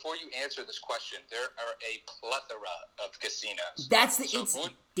before you answer this question, there are a plethora of casinos. It's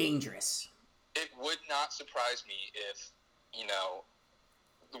dangerous. It would not surprise me if,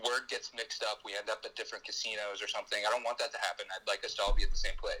 the word gets mixed up. We end up at different casinos or something. I don't want that to happen. I'd like us to all be at the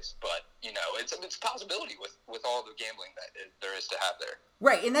same place. But, it's a possibility with all the gambling that there is to have there.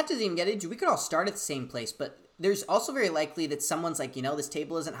 Right, and that doesn't even get into, we could all start at the same place, but there's also very likely that someone's like, this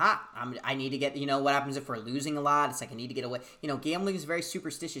table isn't hot. I need to get, what happens if we're losing a lot? It's like, I need to get away. Gambling is a very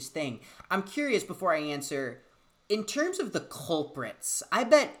superstitious thing. I'm curious, before I answer, in terms of the culprits, I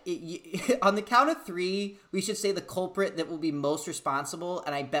bet on the count of 3, we should say the culprit that will be most responsible,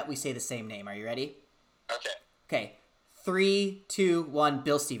 and I bet we say the same name. Are you ready? Okay. 3, 2, 1,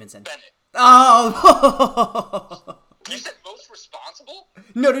 Bill Stevenson. Bennett. Oh! You said most responsible?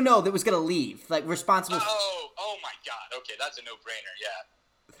 No, that was going to leave. Like, responsible. Oh my God. Okay, that's a no-brainer, yeah.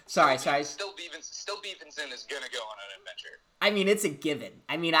 Sorry. Still Stevenson is going to go on an adventure. I mean, it's a given.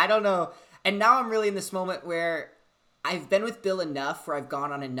 I mean, I don't know. And now I'm really in this moment where I've been with Bill enough where I've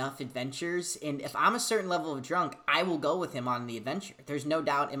gone on enough adventures, and if I'm a certain level of drunk, I will go with him on the adventure. There's no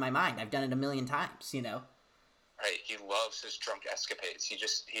doubt in my mind. I've done it a million times, Right, he loves his drunk escapades. He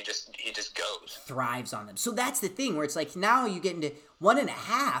just goes. Thrives on them. So that's the thing where it's like now you get into 1.5.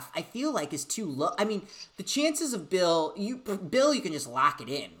 I feel like is too low. I mean, the chances of Bill, you can just lock it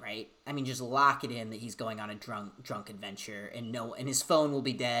in, right? I mean, just lock it in that he's going on a drunk adventure, and his phone will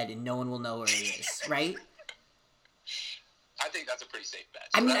be dead, and no one will know where he is, right? I think that's a pretty safe bet.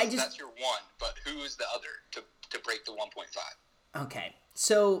 So that's your one, but who is the other to break the 1.5? Okay,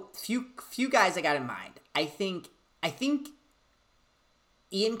 so few guys I got in mind. I think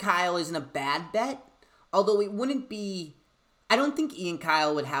Ian Kyle isn't a bad bet, although it wouldn't be. I don't think Ian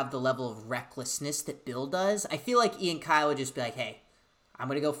Kyle would have the level of recklessness that Bill does. I feel like Ian Kyle would just be like, "Hey, I'm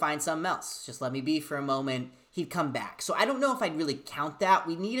gonna go find something else. Just let me be for a moment." He'd come back. So I don't know if I'd really count that.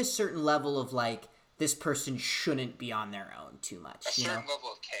 We need a certain level of like, this person shouldn't be on their own too much. A certain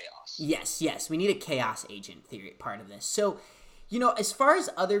level of chaos. Yes. We need a chaos agent theory part of this. So, as far as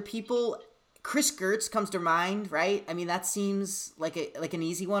other people, Chris Gertz comes to mind, right? I mean, that seems like an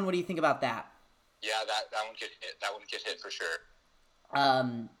easy one. What do you think about that? Yeah, that one could hit. That one could hit for sure.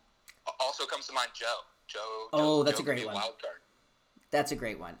 Also comes to mind Joe. That's Joe a great could be one. Wild card. That's a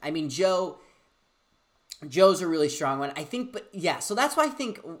great one. I mean, Joe's a really strong one. I think, but yeah, so that's why I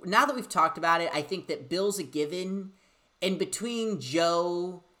think, now that we've talked about it, I think that Bill's a given. And between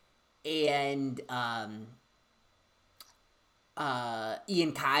Joe and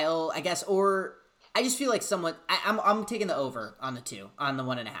Ian Kyle, I guess, or I just feel like someone, I'm taking the over on the 2, on the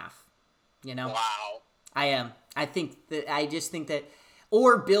 1.5. Wow. I am. I just think that,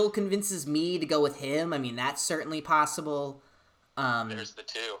 or Bill convinces me to go with him. I mean, that's certainly possible. There's the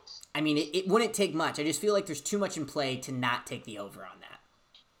 2. I mean, it wouldn't take much. I just feel like there's too much in play to not take the over on that.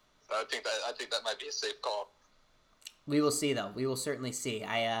 I think that might be a safe call. We will see, though. We will certainly see.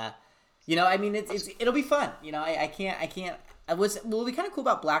 I mean, it'll be fun. I can't. Will be kind of cool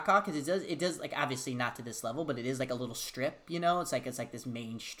about Blackhawk because it does like, obviously not to this level, but it is like a little strip. It's like this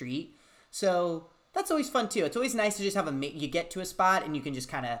main street. So that's always fun too. It's always nice to just have you get to a spot and you can just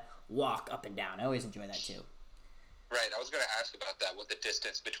kind of walk up and down. I always enjoy that too. Right, I was going to ask about that, what the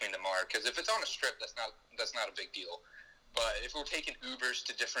distance between them are, because if it's on a strip, that's not a big deal. But if we're taking Ubers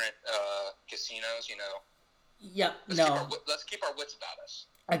to different casinos, Yep. Let's keep our wits about us.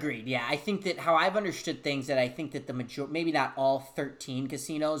 Agreed. Yeah, I think that how I've understood things, that I think that the maybe not all 13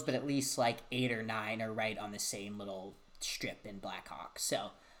 casinos, but at least like 8 or 9 are right on the same little strip in Blackhawk.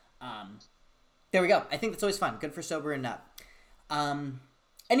 So, there we go. I think that's always fun. Good for sober and nut.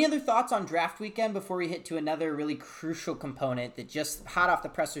 Any other thoughts on draft weekend before we hit to another really crucial component that just hot off the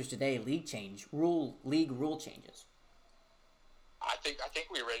pressers today? League rule changes. I think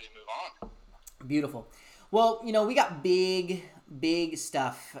we're ready to move on. Beautiful. Well, we got big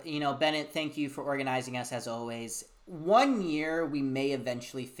stuff. Bennett, thank you for organizing us as always. One year we may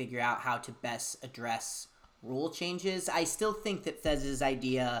eventually figure out how to best address rule changes. I still think that Fez's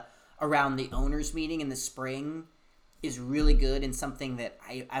idea around the owners meeting in the spring is really good and something that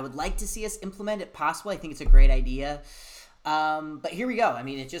I would like to see us implement if possible. I think it's a great idea. But here we go. I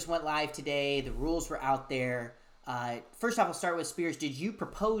mean, it just went live today. The rules were out there. First off, I'll start with Spears. Did you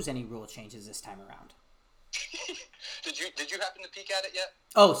propose any rule changes this time around? Did you happen to peek at it yet?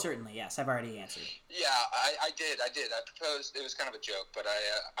 Oh, certainly, yes. I've already answered. Yeah, I did. I proposed. It was kind of a joke, but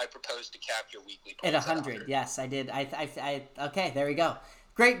I proposed to cap your weekly points at 100. Yes, I did. Okay, there we go.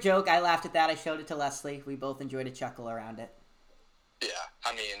 Great joke. I laughed at that. I showed it to Leslie. We both enjoyed a chuckle around it. Yeah,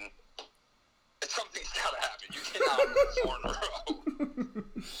 I mean, something's got to happen. You cannot win 4 in a row.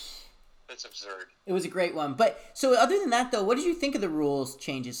 That's absurd. It was a great one. But, so other than that, though, what did you think of the rules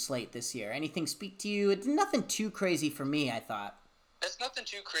changes slate this year? Anything speak to you? It's nothing too crazy for me, I thought. It's nothing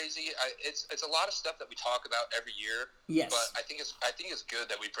too crazy. It's a lot of stuff that we talk about every year. Yes. But I think it's good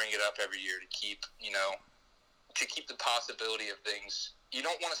that we bring it up every year to keep the possibility of things. You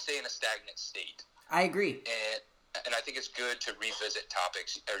don't want to stay in a stagnant state. I agree. And I think it's good to revisit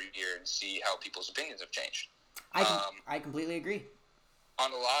topics every year and see how people's opinions have changed. I completely agree.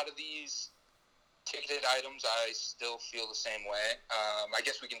 On a lot of these ticketed items, I still feel the same way. I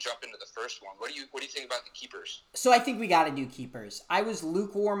guess we can jump into the first one. What do you think about the keepers? So I think we got to do keepers. I was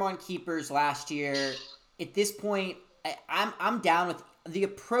lukewarm on keepers last year. At this point, I'm down with the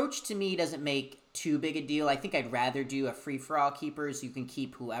approach. To me, doesn't make too big a deal. I think I'd rather do a free for all keepers. You can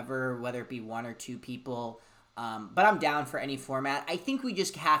keep whoever, whether it be one or two people. But I'm down for any format. I think we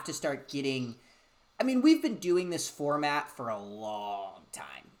just have to start getting. I mean, we've been doing this format for a long time.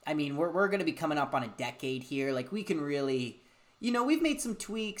 I mean, we're going to be coming up on a decade here. Like, we can really, we've made some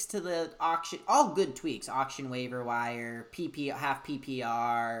tweaks to the auction, all good tweaks, auction waiver wire, half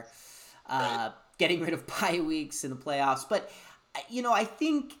PPR, Right. getting rid of bye weeks in the playoffs. But, I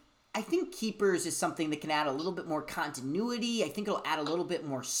think keepers is something that can add a little bit more continuity. I think it'll add a little bit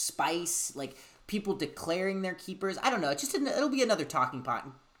more spice, like people declaring their keepers. I don't know. It'll be another talking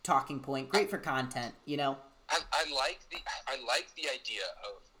point. Great for content, I like the idea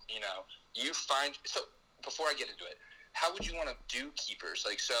of, you find. So before I get into it, how would you want to do keepers?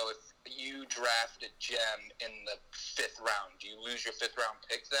 Like, so if you draft a gem in the 5th round, do you lose your 5th round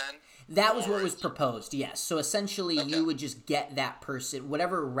pick then? That was what was proposed, yes. So essentially, Okay. You would just get that person,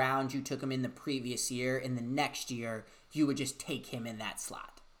 whatever round you took him in the previous year, in the next year, you would just take him in that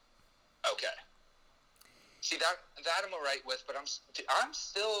slot. Okay. See, that I'm all right with, but I'm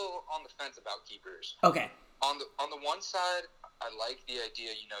still on the fence about keepers. Okay. On the one side, I like the idea,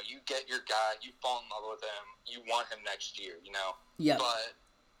 you get your guy, you fall in love with him, you want him next year, Yeah. But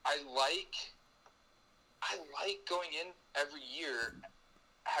I like going in every year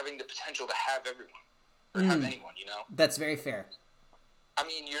having the potential to have everyone or have anyone, That's very fair. I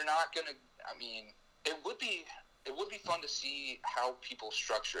mean, you're not gonna. I mean, it would be fun to see how people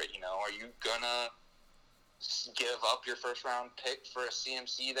structure it. Are you gonna give up your 1st round pick for a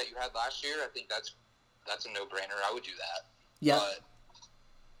CMC that you had last year? I think that's a no-brainer. I would do that. Yeah. But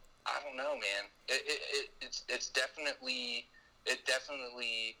I don't know, man. It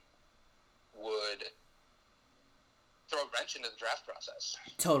definitely would throw a wrench into the draft process.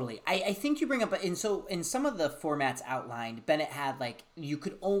 Totally. I think you bring up, and so in some of the formats outlined, Bennett had like, you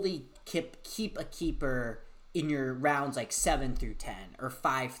could only keep a keeper in your rounds like 7 through 10 or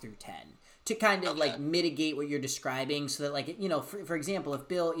 5 through 10 to kind of like mitigate what you're describing, so that like, for example, if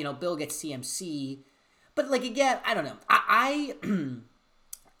Bill gets CMC, but like, again, I don't know.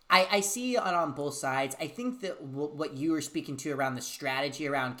 I see it on both sides. I think that what you were speaking to around the strategy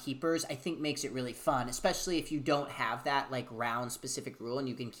around keepers, I think makes it really fun, especially if you don't have that like round specific rule and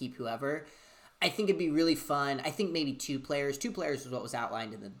you can keep whoever. I think it'd be really fun. I think maybe 2 players. 2 players is what was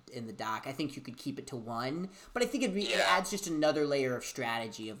outlined in the doc. I think you could keep it to 1, but I think it adds just another layer of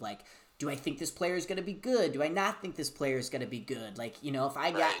strategy of like, do I think this player is going to be good? Do I not think this player is going to be good? Like, if I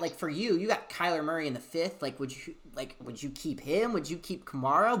got, like, for you got Kyler Murray in the 5th. Like, would you keep him? Would you keep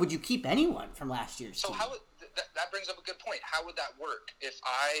Kamara? Would you keep anyone from last year's team? So that brings up a good point. How would that work if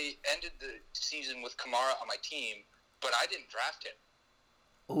I ended the season with Kamara on my team, but I didn't draft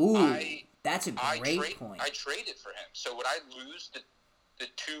him? Ooh, that's a great point. I traded for him. So would I lose the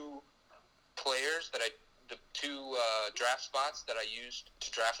 2 players that the 2 draft spots that I used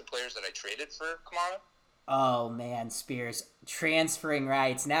to draft the players that I traded for Kamara? Oh, man, Spears. Transferring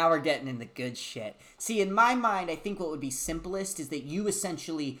rights. Now we're getting in the good shit. See, in my mind, I think what would be simplest is that you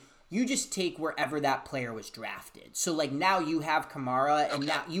just take wherever that player was drafted. So, like, now you have Kamara, and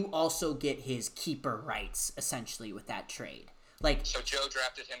now you also get his keeper rights, essentially, with that trade. Like, so Joe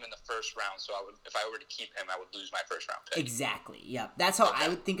drafted him in the 1st round, so if I were to keep him, I would lose my 1st round pick. Exactly, yeah. That's how I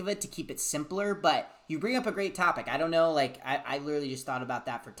would think of it, to keep it simpler, but you bring up a great topic. I don't know, like, I literally just thought about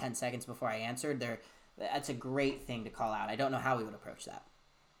that for 10 seconds before I answered. That's a great thing to call out. I don't know how we would approach that.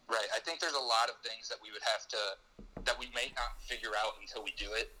 Right. I think there's a lot of things that we would have that we may not figure out until we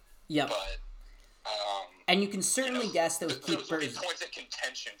do it. Yep. But, and you can certainly guess those keepers. Those will be points of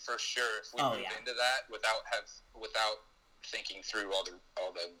contention for sure if we move into that without thinking through all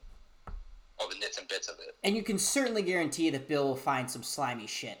the nits and bits of it. And you can certainly guarantee that Bill will find some slimy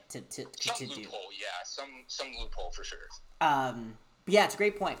shit to do. Some loophole, yeah. Some loophole for sure. But yeah, it's a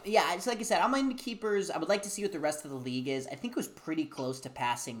great point. Yeah, it's like I said, I'm into keepers. I would like to see what the rest of the league is. I think it was pretty close to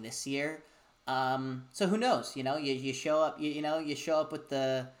passing this year. So who knows? You show up. You show up with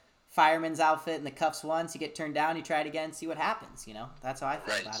the fireman's outfit and the cuffs once, you get turned down, you try it again, see what happens, That's how I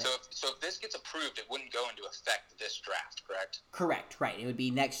feel about it. So if this gets approved, it wouldn't go into effect this draft, correct? Correct, right. It would be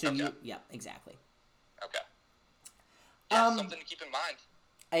next year. Okay. Yeah, exactly. Okay. Yeah, something to keep in mind.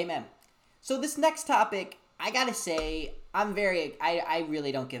 Amen. So this next topic, I gotta say, I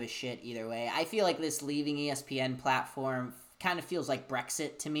really don't give a shit either way. I feel like this leaving ESPN platform kind of feels like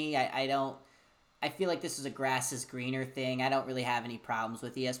Brexit to me. I feel like this is a grass is greener thing. I don't really have any problems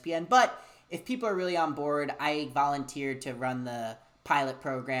with ESPN. But if people are really on board, I volunteered to run the pilot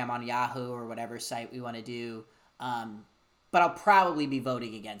program on Yahoo or whatever site we want to do. But I'll probably be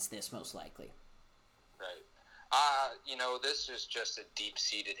voting against this most likely. Right. This is just a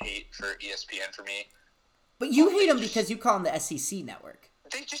deep-seated hate for ESPN for me. But you hate them because you call them the SEC network.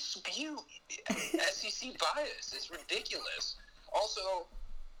 They just spew SEC bias. It's ridiculous. Also,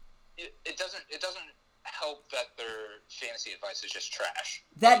 it doesn't help that their fantasy advice is just trash.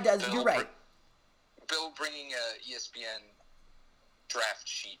 That does. You're right. Bill bringing a ESPN draft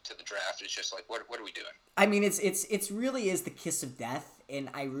sheet to the draft is just like, what are we doing? I mean, it's really is the kiss of death, and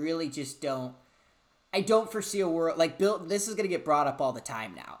I really just don't. I don't foresee a world like Bill. This is going to get brought up all the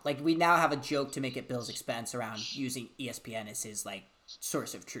time now. Like, we now have a joke to make at Bill's expense around using ESPN as his like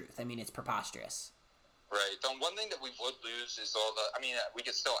source of truth. I mean, it's preposterous. Right. The one thing that we would lose is we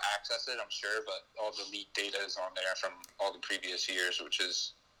could still access it, I'm sure, but all the leaked data is on there from all the previous years, which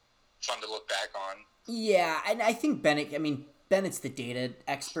is fun to look back on. Yeah, and I think Bennett's the data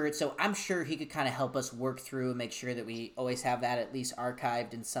expert, so I'm sure he could kind of help us work through and make sure that we always have that at least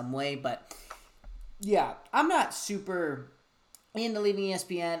archived in some way, but yeah, I'm not super into leaving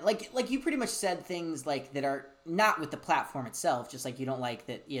ESPN. Like you pretty much said things like that are not with the platform itself, just like you don't like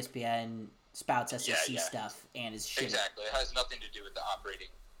that ESPN spouts SEC stuff and is shitty. Exactly. It has nothing to do with the operating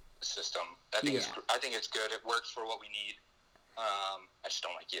system. I think it's good. It works for what we need. I just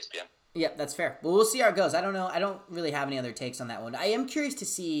don't like ESPN. Yep, that's fair. Well, we'll see how it goes. I don't know. I don't really have any other takes on that one. I am curious to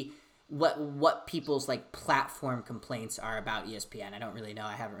see what people's like platform complaints are about ESPN. I don't really know.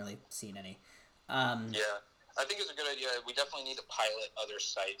 I haven't really seen any. I think it's a good idea. We definitely need to pilot other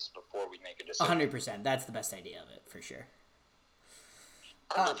sites before we make a decision. 100%. That's the best idea of it, for sure.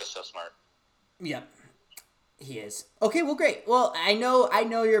 Kirk is so smart. Yep. He is. Okay, well, great. Well, I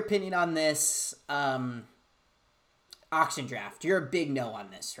know your opinion on this auction draft. You're a big no on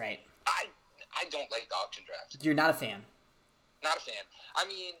this, right? I don't like the auction draft. You're not a fan? Not a fan. I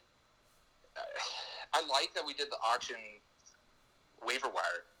mean, I like that we did the auction waiver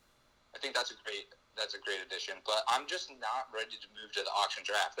wire. I think that's a great addition, but I'm just not ready to move to the auction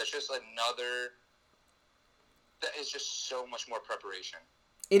draft. That's just that is just so much more preparation.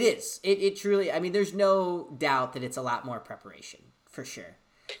 It is. It truly, I mean, there's no doubt that it's a lot more preparation, for sure.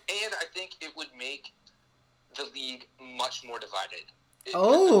 And I think it would make the league much more divided.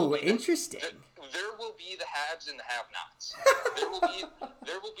 Interesting. There will be the haves and the have-nots.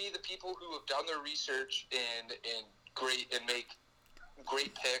 there will be the people who have done their research and make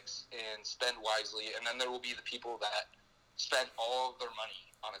great picks and spend wisely, and then there will be the people that spend all of their money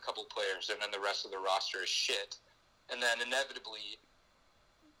on a couple players, and then the rest of the roster is shit. And then inevitably,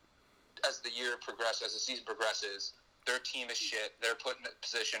 as the season progresses, their team is shit. They're put in a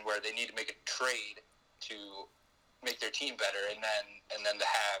position where they need to make a trade to make their team better, and then the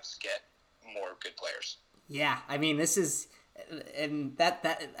haves get more good players. Yeah, I mean, this is, and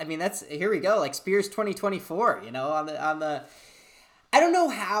that's here we go, like Spears 2024. On the. I don't know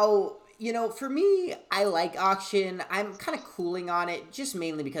how. For me, I like auction. I'm kind of cooling on it, just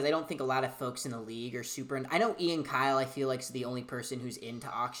mainly because I don't think a lot of folks in the league are super. I know Ian Kyle, I feel like, is the only person who's into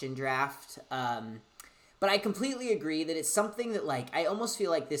auction draft. But I completely agree that it's something that, like, I almost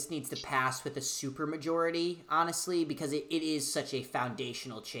feel like this needs to pass with a super majority, honestly, because it is such a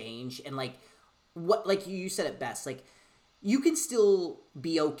foundational change. And, like you said it best, like, you can still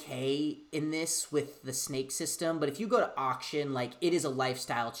be okay in this with the snake system, but if you go to auction, like, it is a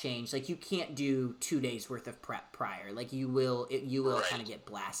lifestyle change. Like, you can't do 2 days worth of prep prior. Like, you will right. Kind of get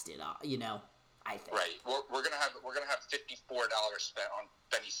blasted off, I think. Right. We're gonna have $54 spent on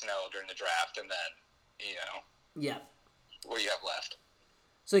Benny Snell during the draft, and then yeah, what do you have left?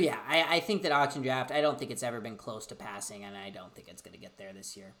 So yeah, I think that auction draft, I don't think it's ever been close to passing, and I don't think it's going to get there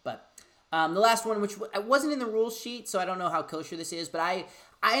this year. But the last one, which wasn't in the rules sheet, so I don't know how kosher this is, but I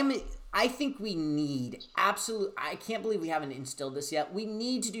think we need I can't believe we haven't instilled this yet. We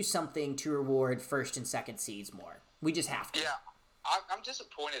need to do something to reward first and second seeds more. We just have to. Yeah, I'm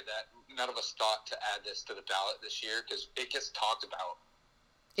disappointed that none of us thought to add this to the ballot this year, because it gets talked about.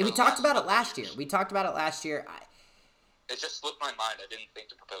 We talked about it last year. It just slipped my mind. I didn't think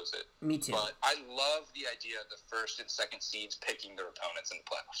to propose it. Me too. But I love the idea of the first and second seeds picking their opponents in the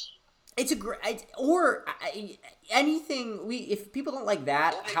playoffs. It's a great, anything if people don't like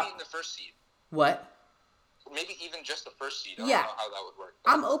that, or maybe in the first seed. What? Maybe even just the first seed. I Yeah. don't know how that would work.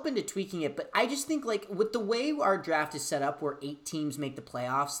 I'm open to tweaking it, but I just think, like, with the way our draft is set up where 8 teams make the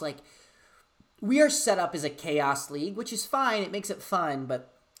playoffs, like, we are set up as a chaos league, which is fine. It makes it fun,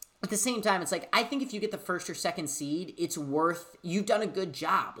 but at the same time, it's like, I think if you get the first or second seed, it's worth, you've done a good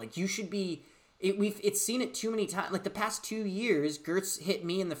job. Like, you should be, it's seen it too many times. Like, the past 2 years, Gertz hit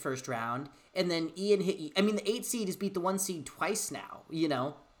me in the first round, and then Ian hit you. I mean, the 8 seed has beat the 1 seed twice now, you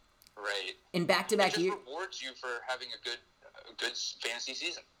know? Right. In back-to-back years. It just rewards you for having a good fantasy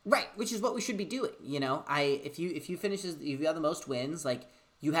season. Right, which is what we should be doing, you know? If you finish, if you have the most wins, like,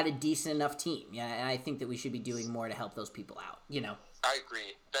 you had a decent enough team. Yeah, and I think that we should be doing more to help those people out, you know? I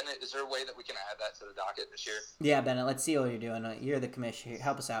agree. Bennett, is there a way that we can add that to the docket this year? Yeah, Bennett, let's see what you're doing. You're the commissioner.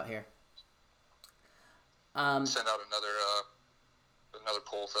 Help us out here. Send out another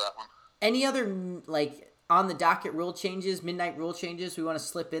poll for that one. Any other, like, on the docket rule changes, midnight rule changes we want to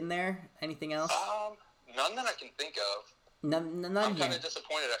slip in there? Anything else? None that I can think of. None I'm here. kind of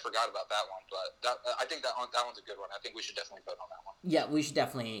disappointed I forgot about that one, but I think that one's a good one. I think we should definitely vote on that one. Yeah, we should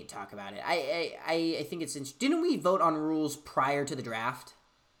definitely talk about it. I think it's interesting. Didn't we vote on rules prior to the draft?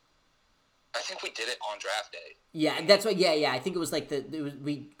 I think we did it on draft day. Yeah, that's what. Yeah. I think it was like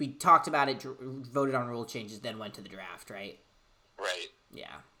we talked about it, voted on rule changes, then went to the draft, right? Right.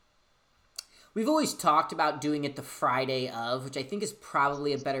 Yeah. We've always talked about doing it the Friday of, which I think is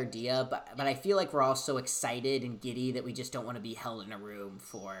probably a better idea, but I feel like we're all so excited and giddy that we just don't want to be held in a room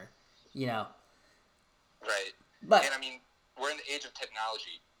for, you know. Right. But and I mean, we're in the age of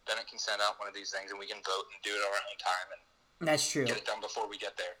technology. Bennett can send out one of these things, and we can vote and do it on our own time and that's true. get it done before we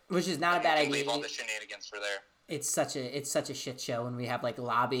get there. Which is not a bad idea. Leave all the shenanigans for there. It's such a shit show when we have like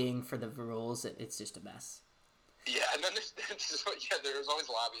lobbying for the rules. It's just a mess. Yeah, and then there's always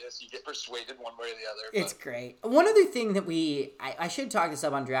lobbyists. You get persuaded one way or the other. It's great. One other thing that I should talk this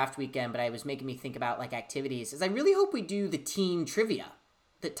up on draft weekend, but I was making me think about like activities, is I really hope we do the team trivia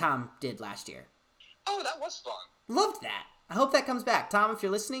that Tom did last year. Oh, that was fun. Loved that. I hope that comes back. Tom, if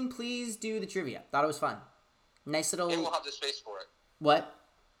you're listening, please do the trivia. Thought it was fun. Nice little... And we'll have the space for it. What?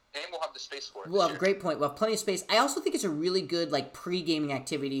 And we'll have the space for it. Well, great point. We'll have plenty of space. I also think it's a really good like pre-gaming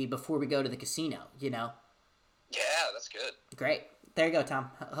activity before we go to the casino, you know? Yeah, that's good. Great. There you go,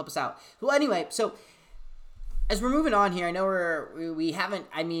 Tom. Help us out. Well, anyway, so as we're moving on here, I know we haven't...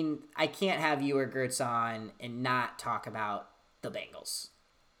 I mean, I can't have you or Gertz on and not talk about the Bengals.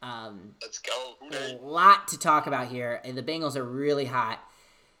 Let's go. A lot to talk about here, and the Bengals are really hot.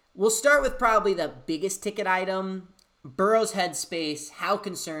 We'll start with probably the biggest ticket item, Burrow's headspace. How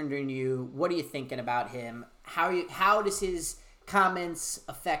concerned are you? What are you thinking about him? How does his comments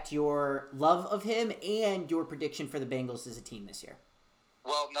affect your love of him and your prediction for the Bengals as a team this year?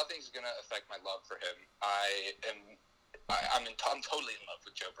 Well, nothing's going to affect my love for him. I'm totally in love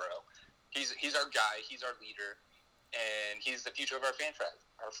with Joe Burrow. He's our guy. He's our leader, and he's the future of our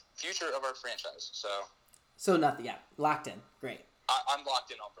franchise. So nothing. Yeah, locked in. Great. I'm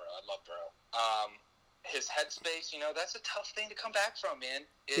locked in on Burrow. I love Burrow. His headspace, that's a tough thing to come back from, man.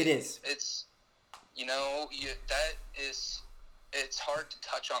 It is. It's, it's hard to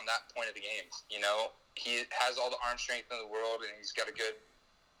touch on that point of the game. He has all the arm strength in the world, and he's got a good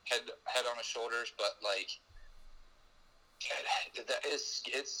head on his shoulders, but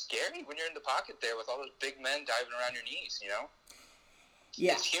it's scary when you're in the pocket there with all those big men diving around your knees.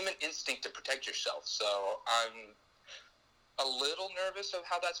 Yeah. It's human instinct to protect yourself. So I'm a little nervous of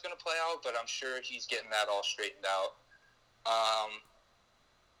how that's going to play out, but I'm sure he's getting that all straightened out.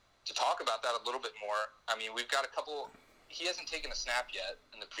 To talk about that a little bit more, I mean, we've got a couple. He hasn't taken a snap yet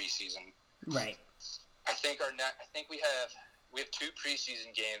in the preseason. Right. I think we have 2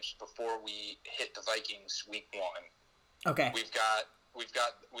 preseason games before we hit the Vikings week 1. Okay. We've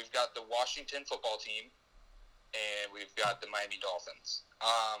got the Washington football team, and we've got the Miami Dolphins.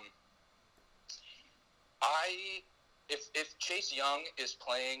 If Chase Young is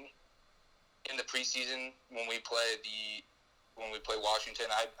playing in the preseason when we play Washington,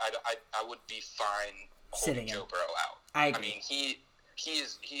 I would be fine holding Joe Burrow out. I agree. mean, he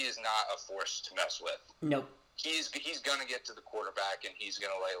is not a force to mess with. Nope. He's gonna get to the quarterback and he's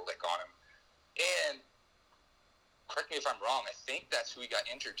gonna lay a lick on him. And correct me if I'm wrong, I think that's who he got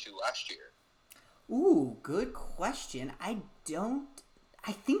injured to last year. Ooh, good question. I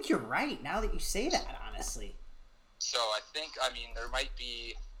think you're right now that you say that, honestly. So there might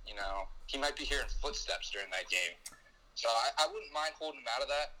be, he might be hearing footsteps during that game. So I wouldn't mind holding him out of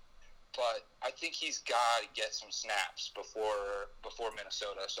that. but I think he's got to get some snaps before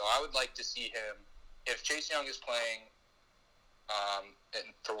Minnesota. So I would like to see him, if Chase Young is playing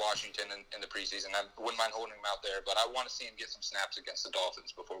for Washington in the preseason, I wouldn't mind holding him out there, but I want to see him get some snaps against the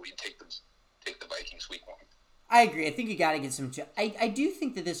Dolphins before we take the Vikings week 1. I agree. I think you got to get some. I do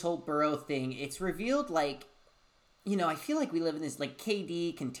think that this whole Burrow thing, it's revealed like, I feel like we live in this like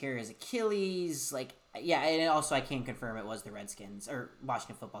KD can tear his Achilles, like. Yeah, and also I can confirm it was the Redskins or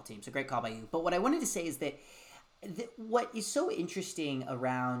Washington football team. So great call by you. But what I wanted to say is that what is so interesting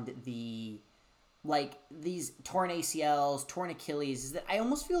around these torn ACLs, torn Achilles, is that I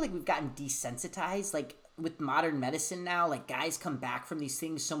almost feel like we've gotten desensitized. Like with modern medicine now, like guys come back from these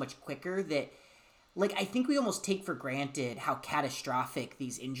things so much quicker that, like, I think we almost take for granted how catastrophic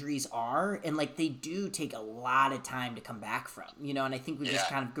these injuries are, and like they do take a lot of time to come back from, and I think we've just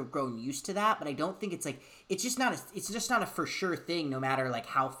kind of grown used to that. But I don't think it's just not a for sure thing, no matter like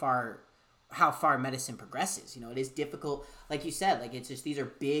how far medicine progresses. It is difficult, like you said, like it's just these are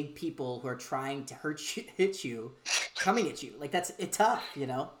big people who are trying to hit you, coming at you. Like it's tough,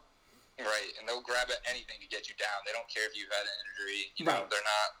 Right, and they'll grab at anything to get you down. They don't care if you've had an injury. They're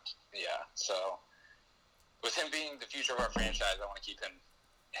not. Yeah, so. With him being the future of our franchise, I want to keep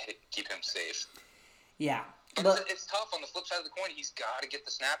him safe. Yeah. But it's tough. On the flip side of the coin, he's got to get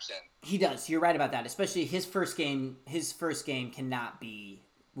the snaps in. He does. You're right about that. Especially his first game cannot be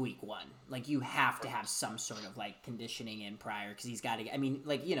week 1. Like, you have to have some sort of, like, conditioning in prior, because he's got to, I mean,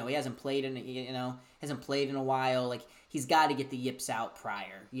 like, he hasn't played in a while. Like, he's got to get the yips out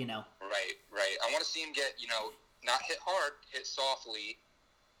prior, Right. I want to see him get, not hit hard, hit softly,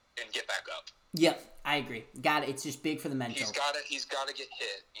 and get back up. Yep, I agree. Got it. It's just big for the mental. He's got to get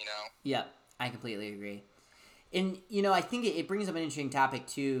hit, Yep, I completely agree. And, I think it brings up an interesting topic,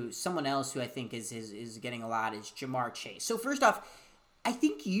 too. Someone else who I think is getting a lot is Jamar Chase. So, first off, I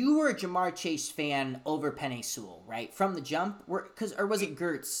think you were a Jamar Chase fan over Penei Sewell, right? From the jump? Or was it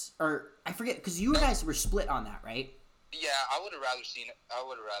Gertz? Or, I forget, because you guys were split on that, right? Yeah, I would have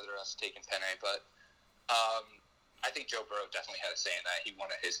rather us taken Penei, but I think Joe Burrow definitely had a say in that. He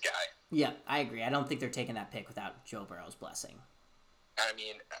wanted his guy. Yeah, I agree. I don't think they're taking that pick without Joe Burrow's blessing. I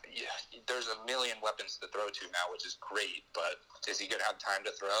mean, there's a million weapons to throw to now, which is great, but is he going to have time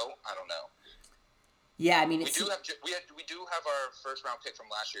to throw? I don't know. Yeah, I mean, we do have our first round pick from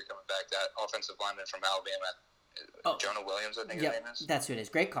last year coming back, that offensive lineman from Alabama, Jonah Williams, I think his name is. That's who it is.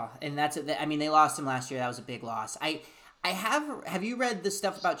 Great call. And they lost him last year. That was a big loss. Have you read the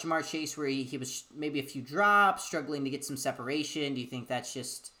stuff about Jamar Chase where he was maybe a few drops, struggling to get some separation? Do you think that's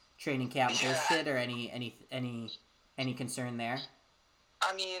just training camp bullshit, or any concern there?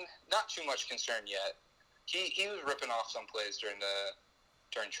 I mean, not too much concern yet. He was ripping off some plays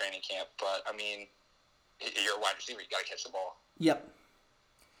during training camp, but I mean, you're a wide receiver, you got to catch the ball. Yep.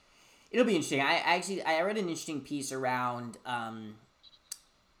 It'll be interesting. I read an interesting piece around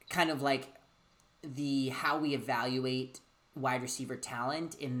kind of like how we evaluate wide receiver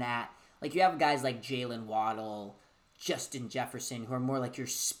talent, in that, like, you have guys like Jalen Waddle, Justin Jefferson, who are more like your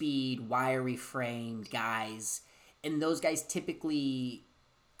speed, wiry framed guys, and those guys typically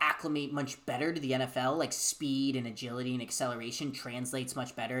acclimate much better to the NFL. Like, speed and agility and acceleration translates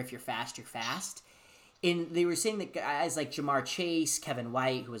much better. If you're fast, you're fast. And they were saying that guys like Jamar Chase, Kevin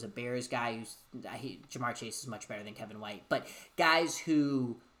White, who was a Bears guy, Jamar Chase is much better than Kevin White, but guys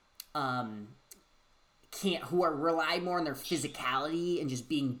who rely more on their physicality and just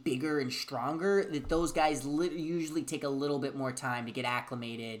being bigger and stronger, that those guys usually take a little bit more time to get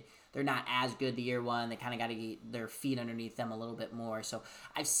acclimated. They're not as good the year one. They kind of got to get their feet underneath them a little bit more. So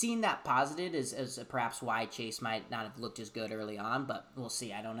I've seen that posited as perhaps why Chase might not have looked as good early on, but we'll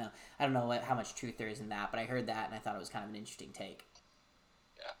see. I don't know how much truth there is in that, but I heard that and I thought it was kind of an interesting take.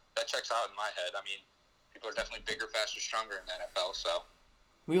 Yeah, that checks out in my head. I mean, people are definitely bigger, faster, stronger in the NFL, so.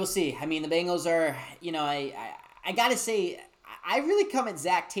 We will see. I mean, the Bengals are, I got to say, I really come at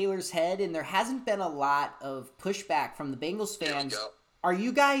Zach Taylor's head, and there hasn't been a lot of pushback from the Bengals fans. Are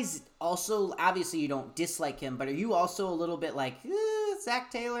you guys also, obviously you don't dislike him, but are you also a little bit like, Zach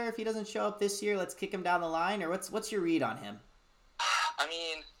Taylor, if he doesn't show up this year, let's kick him down the line? Or what's your read on him? I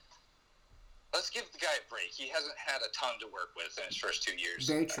mean, let's give the guy a break. He hasn't had a ton to work with in his first 2 years.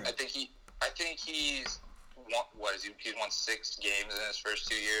 Very true. I think he's he's won 6 games in his first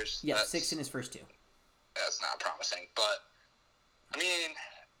 2 years. Yeah, 6 in his first 2. That's not promising. But, I mean,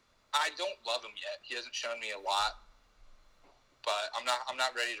 I don't love him yet. He hasn't shown me a lot. But I'm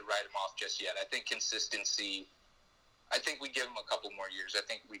not ready to write him off just yet. I think consistency. I think we give him a couple more years. I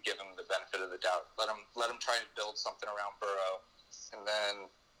think we give him the benefit of the doubt. Let him try to build something around Burrow, and then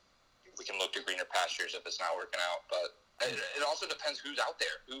we can look to greener pastures if it's not working out. But It also depends who's out there.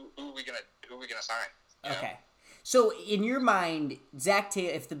 Who are we gonna sign? Okay. So in your mind, Zach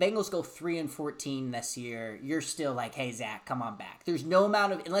Taylor, if the Bengals go 3-14 this year, you're still like, hey Zach, come on back. There's no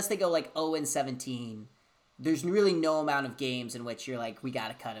amount of, unless they go like 0-17, there's really no amount of games in which you're like, we got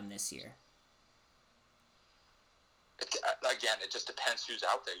to cut him this year. Again, it just depends who's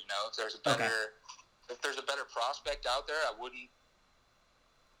out there. If there's a better prospect out there, I wouldn't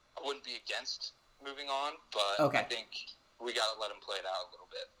be against moving on, but I think we got to let him play it out a little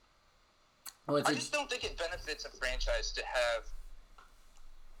bit. Well, I just don't think it benefits a franchise to have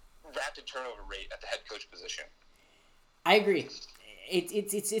rapid turnover rate at the head coach position. I agree.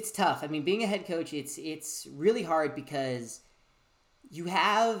 It's tough. I mean, being a head coach, it's really hard because you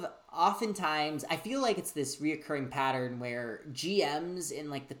have oftentimes, I feel like it's this reoccurring pattern where GMs and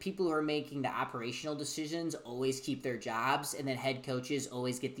like the people who are making the operational decisions always keep their jobs, and then head coaches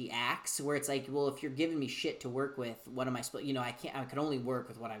always get the axe, where it's like, well, if you're giving me shit to work with, what am I supposed? I can only work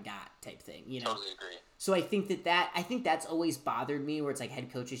with what I've got, type thing. Totally agree. So I think that's always bothered me, where it's like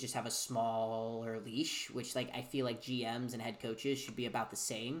head coaches just have a smaller leash, which like I feel like GMs and head coaches should be about the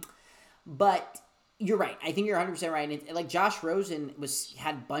same, but. You're right. I think you're 100% right. And like Josh Rosen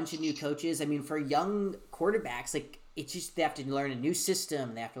had a bunch of new coaches. I mean, for young quarterbacks, like it's just they have to learn a new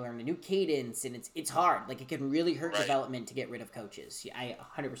system, they have to learn a new cadence, and it's hard. Like it can really hurt development to get rid of coaches. Yeah, I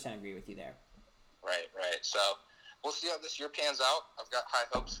 100% agree with you there. Right. So we'll see how this year pans out. I've got high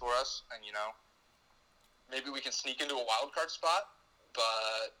hopes for us, and maybe we can sneak into a wild card spot,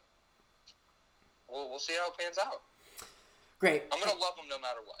 but we'll see how it pans out. Great. I'm going to love them no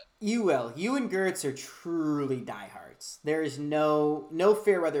matter what. You will. You and Gertz are truly diehards. There is no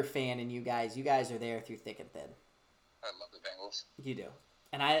fair weather fan in you guys. You guys are there through thick and thin. I love the Bengals. You do.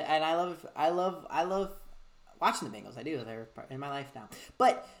 And I love watching the Bengals. I do. They're in my life now.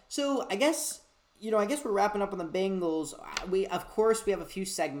 But so I guess we're wrapping up on the Bengals. We have a few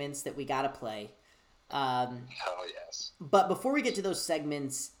segments that we got to play. Oh yes. But before we get to those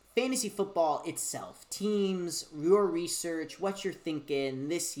segments, fantasy football itself, teams, your research, what you're thinking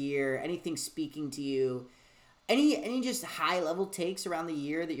this year, anything speaking to you, any just high-level takes around the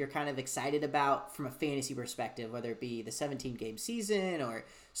year that you're kind of excited about from a fantasy perspective, whether it be the 17-game season or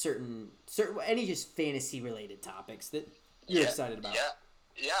certain any just fantasy-related topics that you're excited about.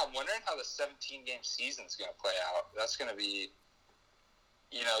 Yeah, I'm wondering how the 17-game season is going to play out. That's going to be,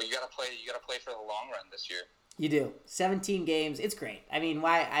 you got to play for the long run this year. You do. 17 games. It's great. I mean,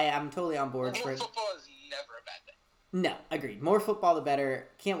 I'm totally on board for it. Football is never a bad thing. No, agreed. More football, the better.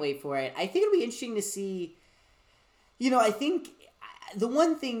 Can't wait for it. I think it'll be interesting to see. I think the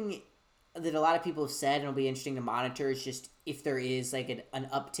one thing that a lot of people have said, and it'll be interesting to monitor, is just if there is like an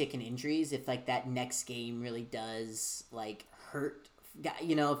uptick in injuries, if like that next game really does like hurt.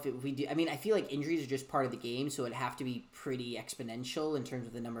 If we do, I mean, I feel like injuries are just part of the game, so it'd have to be pretty exponential in terms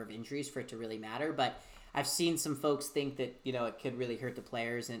of the number of injuries for it to really matter. But I've seen some folks think that, it could really hurt the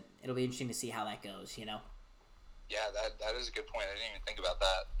players, and it'll be interesting to see how that goes, Yeah, that is a good point. I didn't even think about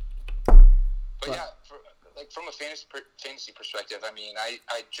that. But from a fantasy perspective, I mean, I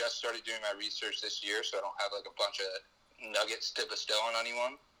just started doing my research this year, so I don't have like a bunch of nuggets to bestow on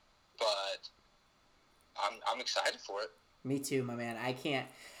anyone, but I'm excited for it. Me too, my man. I can't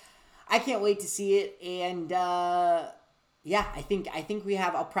wait to see it, and I think we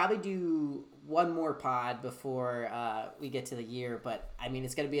have. I'll probably do one more pod before we get to the year, but I mean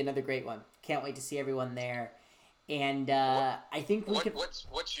it's going to be another great one. Can't wait to see everyone there, and I think we could. What's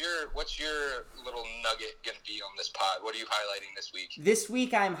your little nugget going to be on this pod? What are you highlighting this week? This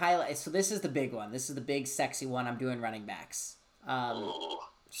week I'm highlighting. So this is the big one. This is the big sexy one. I'm doing running backs.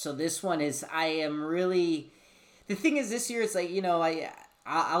 So this one is. I am really. The thing is, this year it's like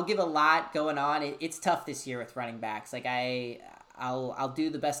I'll give a lot going on. It's tough this year with running backs. Like I'll do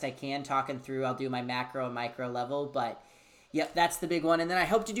the best I can talking through. I'll do my macro and micro level, but yep, that's the big one. And then I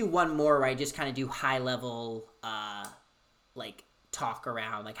hope to do one more where I just kind of do high level, like talk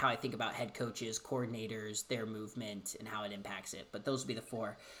around like how I think about head coaches, coordinators, their movement, and how it impacts it. But those will be the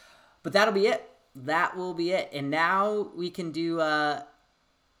 4. But that'll be it. That will be it. And now we can do,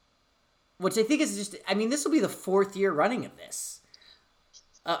 which I think is just, I mean, this will be the 4th year running of this.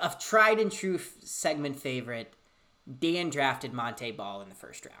 A tried and true segment favorite. Dan drafted Monte Ball in the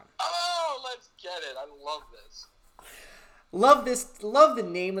first round. Oh, let's get it. I love this. Love the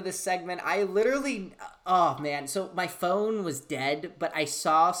name of this segment. I literally, oh man. So my phone was dead, but I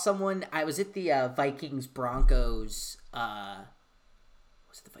saw someone, I was at the Vikings-Broncos, it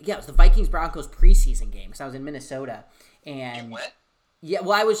was the Vikings-Broncos preseason game because I was in Minnesota. And you went? Yeah,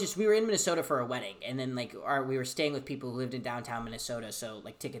 well, we were in Minnesota for a wedding, and then we were staying with people who lived in downtown Minnesota, so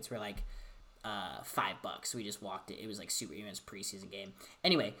like tickets were like $5. We just walked it. It was like super. It was a preseason game.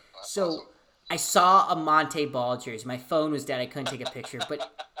 Anyway, That's so awesome. I saw a Monte Ball jersey. My phone was dead. I couldn't take a picture,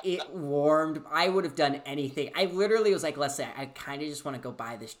 but it warmed. I would have done anything. I literally was like, Leslie, I kind of just want to go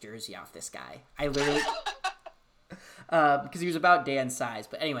buy this jersey off this guy. I literally, because he was about Dan's size.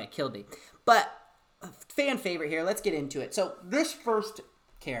 But anyway, killed me. But fan favorite here. Let's get into it. So this first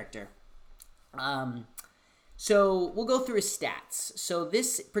character, so we'll go through his stats. So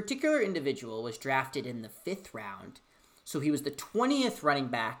this particular individual was drafted in the 5th round. So he was the 20th running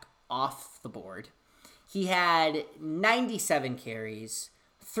back off the board. He had 97 carries,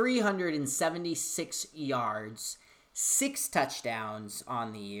 376 yards, 6 touchdowns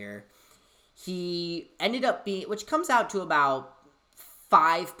on the year. He ended up being, which comes out to about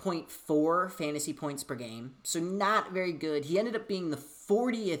 5.4 fantasy points per game. So not very good. He ended up being the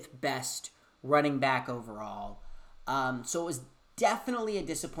 40th best running back overall. So it was definitely a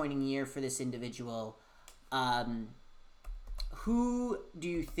disappointing year for this individual. Who do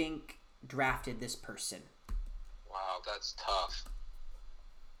you think drafted this person? Wow, that's tough.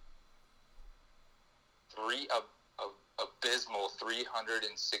 Abysmal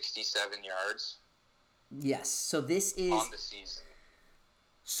 367 yards. Yes. So this is on the season.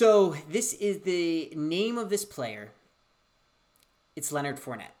 So this is the name of this player. It's Leonard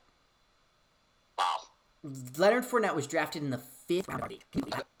Fournette. Wow. Leonard Fournette was drafted in the 5th round of the league. Can you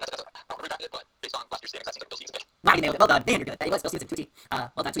believe that? But based on last year's standings, that seems like Bill season's pick. Wow, you nailed it. Well done. Dan, you're good. That was Bill Stevenson, 2T.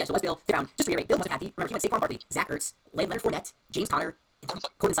 Well done. So yeah, so it was Bill, 5th round. Just to reiterate, Bill McCarthy, remember, he went Saquon Barkley, Zach Ertz, Leonard Fournette, James Conner, and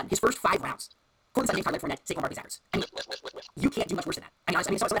Courtland Sutton. His first 5 rounds. Courtland Sutton, James Conner, Leonard Fournette, Saquon Barkley, Zach Ertz. I mean, you can't do much worse than that. I mean,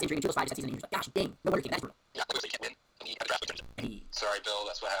 honestly, I saw that injury in 2 5 that season, and you're like, gosh, dang, no wonder he that's brutal. Yeah, obviously you can't win. And he had a draft pick. Sorry, Bill,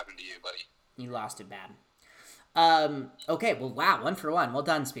 that's what happened to you, buddy. You lost it bad. Okay, well, wow, 1 for 1. Well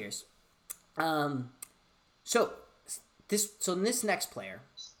done, Spears. So this next player,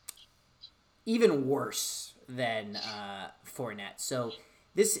 even worse than Fournette. So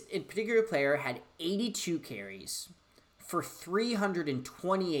this particular player had 82 carries for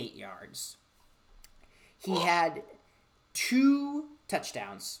 328 yards. He had 2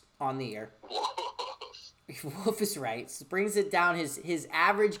 touchdowns on the year. Wolf is right. So brings it down. His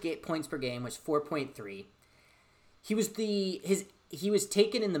average points per game was 4.3. He was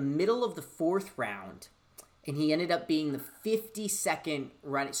taken in the middle of the 4th round, and he ended up being the 52nd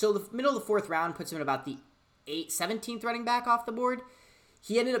running. So the middle of the 4th round puts him at about the 17th running back off the board.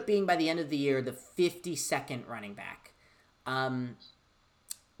 He ended up being, by the end of the year, the 52nd running back.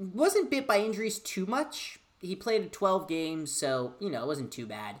 Wasn't bit by injuries too much. He played 12 games, so, it wasn't too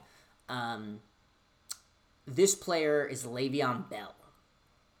bad. This player is Le'Veon Bell.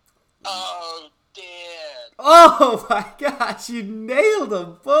 Oh, Dan. Oh my gosh, you nailed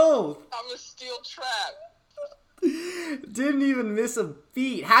them both. I'm a steel trap. Didn't even miss a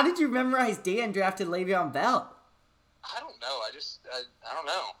beat. How did you memorize Dan drafted Le'Veon Bell? I don't know. I don't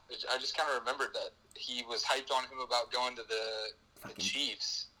know. I just kind of remembered that he was hyped on him about going to the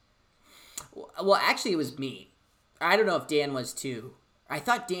Chiefs. Well, actually, it was me. I don't know if Dan was too. I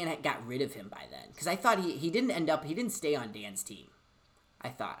thought Dan had got rid of him by then because I thought he didn't stay on Dan's team. I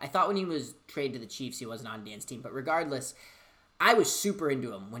thought when he was traded to the Chiefs, he wasn't on Dan's team. But regardless, I was super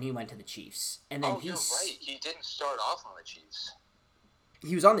into him when he went to the Chiefs. And then you're right. He didn't start off on the Chiefs.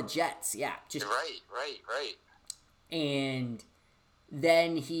 He was on the Jets, yeah. Right. And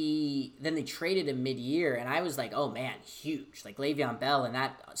then they traded him mid-year, and I was like, oh man, huge. Like Le'Veon Bell in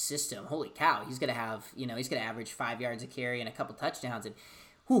that system, holy cow, he's gonna have, he's gonna average 5 yards a carry and a couple touchdowns, and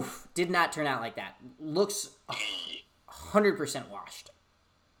did not turn out like that. Looks 100% washed.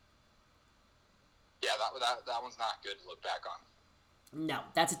 Yeah, that one's not good to look back on. No,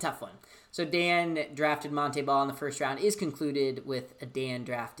 that's a tough one. So Dan drafted Monte Ball in the 1st round, is concluded with a Dan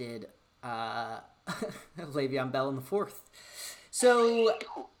drafted Le'Veon Bell in the 4th. So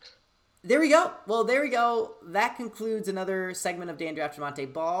there we go. Well, there we go. That concludes another segment of Dan drafted Monte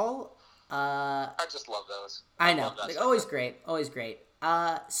Ball. I just love those. I know. Like, always great. Always great.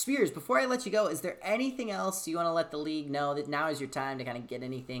 Spears, before I let you go, is there anything else you want to let the league know that now is your time to kind of get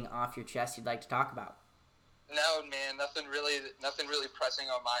anything off your chest you'd like to talk about? No, man, nothing really pressing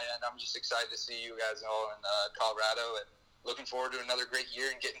on my end. I'm just excited to see you guys all in Colorado and looking forward to another great year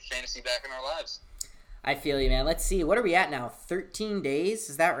and getting fantasy back in our lives. I feel you, man. Let's see. What are we at now? 13 days?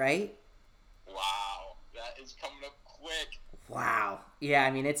 Is that right? Wow. That is coming up quick. Wow. Yeah,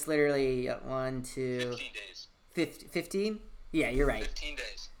 I mean, it's literally 1, 2... 15 days. 15? Yeah, you're right. 15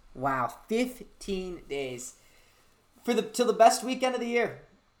 days. Wow. 15 days. Till the best weekend of the year.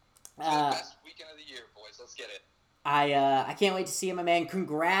 The best weekend of the year, boys. Let's get it. I can't wait to see you, my man.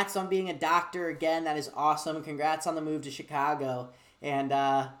 Congrats on being a doctor again. That is awesome. Congrats on the move to Chicago. And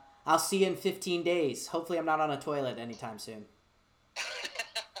I'll see you in 15 days. Hopefully I'm not on a toilet anytime soon.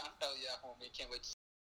 Hell yeah, homie. Can't wait to